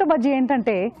 టొమాటో బజ్జీ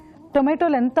ఏంటంటే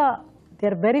టొమాటోలు they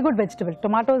are very good vegetable.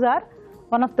 Tomatoes are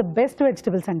one of the best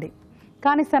vegetables అండి.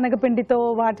 కానీ శనగపిండితో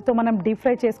వాటితో మనం డీప్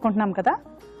ఫ్రై చేసుకుంటున్నాం కదా,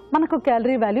 మనకు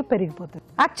క్యాలరీ వాల్యూ పెరిగిపోతుంది.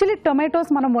 యాక్చువల్లీ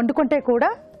టొమాటోస్ మనం వండుకుంటే కూడా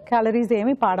క్యాలరీస్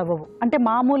ఏమీ పాడవవు. అంటే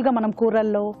మామూలుగా మనం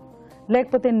కూరల్లో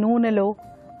లేకపోతే నూనెలో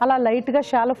అలా లైట్గా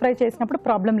షాలో ఫ్రై చేసినప్పుడు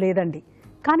ప్రాబ్లం లేదండి.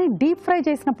 కానీ డీప్ ఫ్రై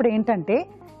చేసినప్పుడు ఏంటంటే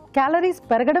క్యాలరీస్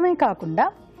పెరగడమే కాకుండా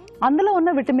అందులో ఉన్న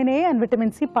vitamin A and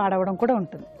vitamin C పాడవడం కూడా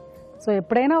ఉంటుంది. సో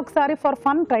ఎప్పుడైనా ఒకసారి ఫర్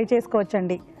ఫన్ ట్రై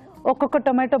చేసుకోవచ్చండి. ఒక్కొక్క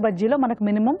టొమాటో బజ్జీలో మనకు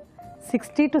మినిమం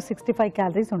 60 to 65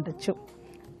 క్యాలరీస్ ఉండొచ్చు.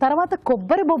 తర్వాత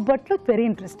కొబ్బరి బొబ్బట్లు వెరీ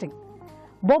ఇంట్రెస్టింగ్.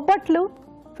 బొబ్బట్లు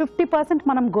 50%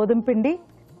 మనం గోధుమ పిండి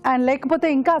అండ్ లేకపోతే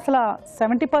ఇంకా అసలు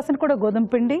 70% కూడా గోధుమ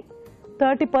పిండి,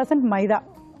 30% మైదా.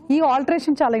 ఈ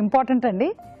ఆల్టరేషన్ చాలా ఇంపార్టెంట్ అండి.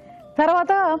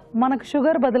 తర్వాత మనకు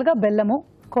షుగర్ బదులుగా బెల్లము,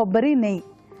 కొబ్బరి, నెయ్యి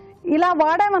ఇలా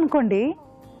వాడామనుకోండి,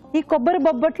 ఈ కొబ్బరి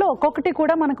బొబ్బట్లు ఒక్కొక్కటి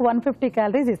కూడా మనకు 150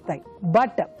 క్యాలరీస్ ఇస్తాయి.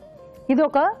 బట్ ఇది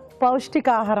ఒక పౌష్టిక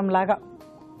ఆహారం లాగా.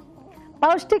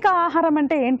 పౌష్టిక ఆహారం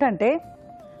అంటే ఏంటంటే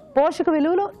పోషక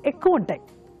విలువలు ఎక్కువ ఉంటాయి,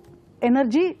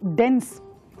 ఎనర్జీ డెన్స్.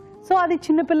 సో అది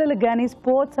చిన్నపిల్లలకు కానీ,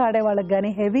 స్పోర్ట్స్ ఆడే వాళ్ళకి కానీ,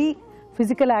 హెవీ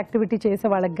ఫిజికల్ యాక్టివిటీ చేసే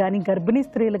వాళ్ళకి కానీ, గర్భిణీ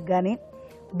స్త్రీలకు కానీ,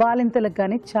 బాలింతలకు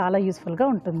కానీ చాలా యూస్ఫుల్గా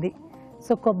ఉంటుంది.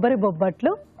 సో కొబ్బరి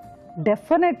బొబ్బట్లు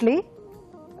డెఫినెట్లీ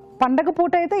పండగ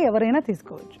పూట అయితే ఎవరైనా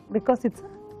తీసుకోవచ్చు, బికాస్ ఇట్స్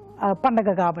పండగ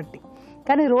కాబట్టి.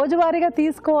 కానీ రోజువారీగా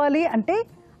తీసుకోవాలి అంటే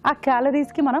ఆ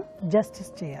క్యాలరీస్కి మనం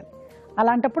జస్టిస్ చేయాలి.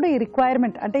 అలాంటప్పుడు ఈ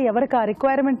రిక్వైర్మెంట్ అంటే ఎవరికి ఆ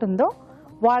రిక్వైర్మెంట్ ఉందో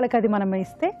వాళ్ళకి అది మనం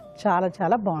ఇస్తే చాలా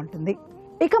చాలా బాగుంటుంది.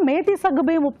 ఇక మేతి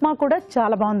సగ్గుబియ్యం ఉప్మా కూడా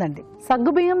చాలా బాగుందండి.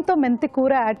 సగ్గుబియ్యంతో మెంతి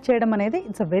కూర యాడ్ చేయడం అనేది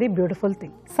it's a very beautiful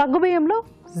thing. సగ్గుబియ్యంలో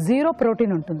 0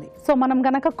 protein ఉంటుంది. సో మనం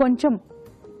గనక కొంచెం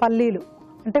పల్లీలు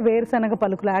అంటే వేరుశనగ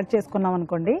పలుకులు యాడ్ చేసుకున్నాం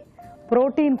అనుకోండి,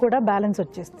 ప్రోటీన్ కూడా బ్యాలెన్స్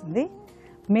వచ్చేస్తుంది.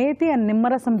 మేతి అండ్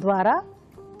నిమ్మరసం ద్వారా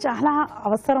చాలా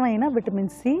అవసరమైన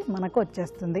విటమిన్ సి మనకు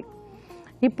వచ్చేస్తుంది.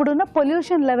 ఇప్పుడున్న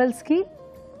పొల్యూషన్ లెవెల్స్కి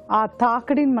ఆ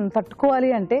తాకిడిని మనం తట్టుకోవాలి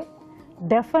అంటే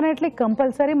డెఫినెట్లీ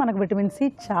కంపల్సరీ మనకు విటమిన్ సి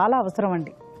చాలా అవసరం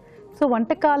అండి. సో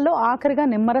వంటకాల్లో ఆఖరిగా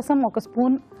నిమ్మరసం 1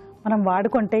 స్పూన్ మనం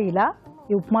వాడుకుంటే ఇలా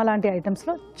ఈ ఉప్మా లాంటి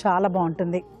ఐటమ్స్లో చాలా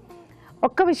బాగుంటుంది.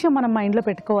 ఒక్క విషయం మనం మైండ్లో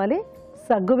పెట్టుకోవాలి,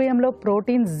 సగ్గుబియ్యంలో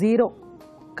ప్రోటీన్ 0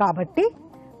 కాబట్టి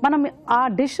మనం ఆ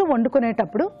డిష్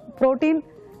వండుకునేటప్పుడు ప్రోటీన్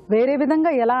వేరే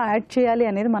విధంగా ఎలా యాడ్ చేయాలి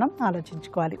అనేది మనం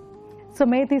ఆలోచించుకోవాలి. సో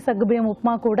మేతి సగ్గుబియ్యం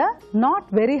ఉప్మా కూడా నాట్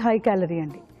వెరీ హై క్యాలరీ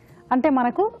అండి. అంటే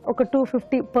మనకు ఒక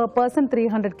 250 per person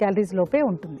 300 క్యాలరీస్ లోపే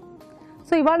ఉంటుంది.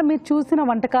 సో ఇవాళ మీరు చూసిన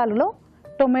వంటకాలలో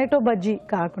టొమాటో బజ్జీ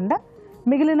కాకుండా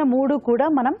మిగిలిన 3 కూడా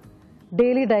మనం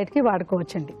డైలీ డైట్కి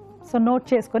వాడుకోవచ్చండి. సో నోట్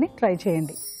చేసుకొని ట్రై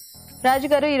చేయండి. రాజు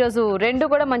గారు ఈరోజు 2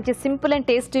 కూడా మంచి సింపుల్ అండ్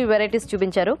టేస్టీ వెరైటీస్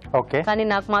చూపించారు. ఓకే. కానీ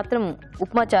నాకు మాత్రం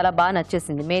ఉప్మా చాలా బాగా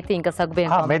నచ్చేసింది. మేతి ఇంకా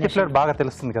సగ్గుబియ్యం మేతి ఫ్లేవర్ బాగా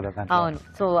తెలుస్తుంది కదా. అవును.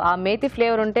 సో ఆ మేతి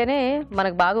ఫ్లేవర్ ఉంటేనే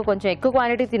మనకు బాగా కొంచెం ఎక్కువ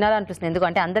క్వాంటిటీ తినాలనిపిస్తుంది.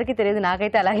 ఎందుకంటే అందరికీ తెలియదు,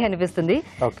 నాకైతే అలాగే అనిపిస్తుంది.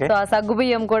 సో ఆ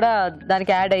సగ్గుబియ్యం కూడా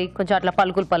దానికి యాడ్ అయ్యి కొంచెం అట్లా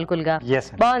పలుకులుగా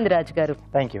బాగుంది రాజు గారు.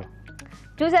 Thank you.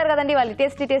 చూసారు కదండి వాళ్ళ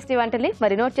టేస్టీ వంటల్ని.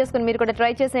 మరి నోట్ చేసుకుని మీరు కూడా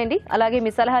ట్రై చేసేయండి. అలాగే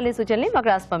మీ సలహాలు సూచనలు మాకు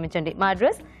రాసి పంపించండి. మా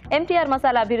అడ్రస్ MTR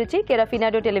మసాలా అభిరుచి, care of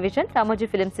Eenadu television, Ramoji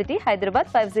film city, Hyderabad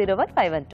 50151.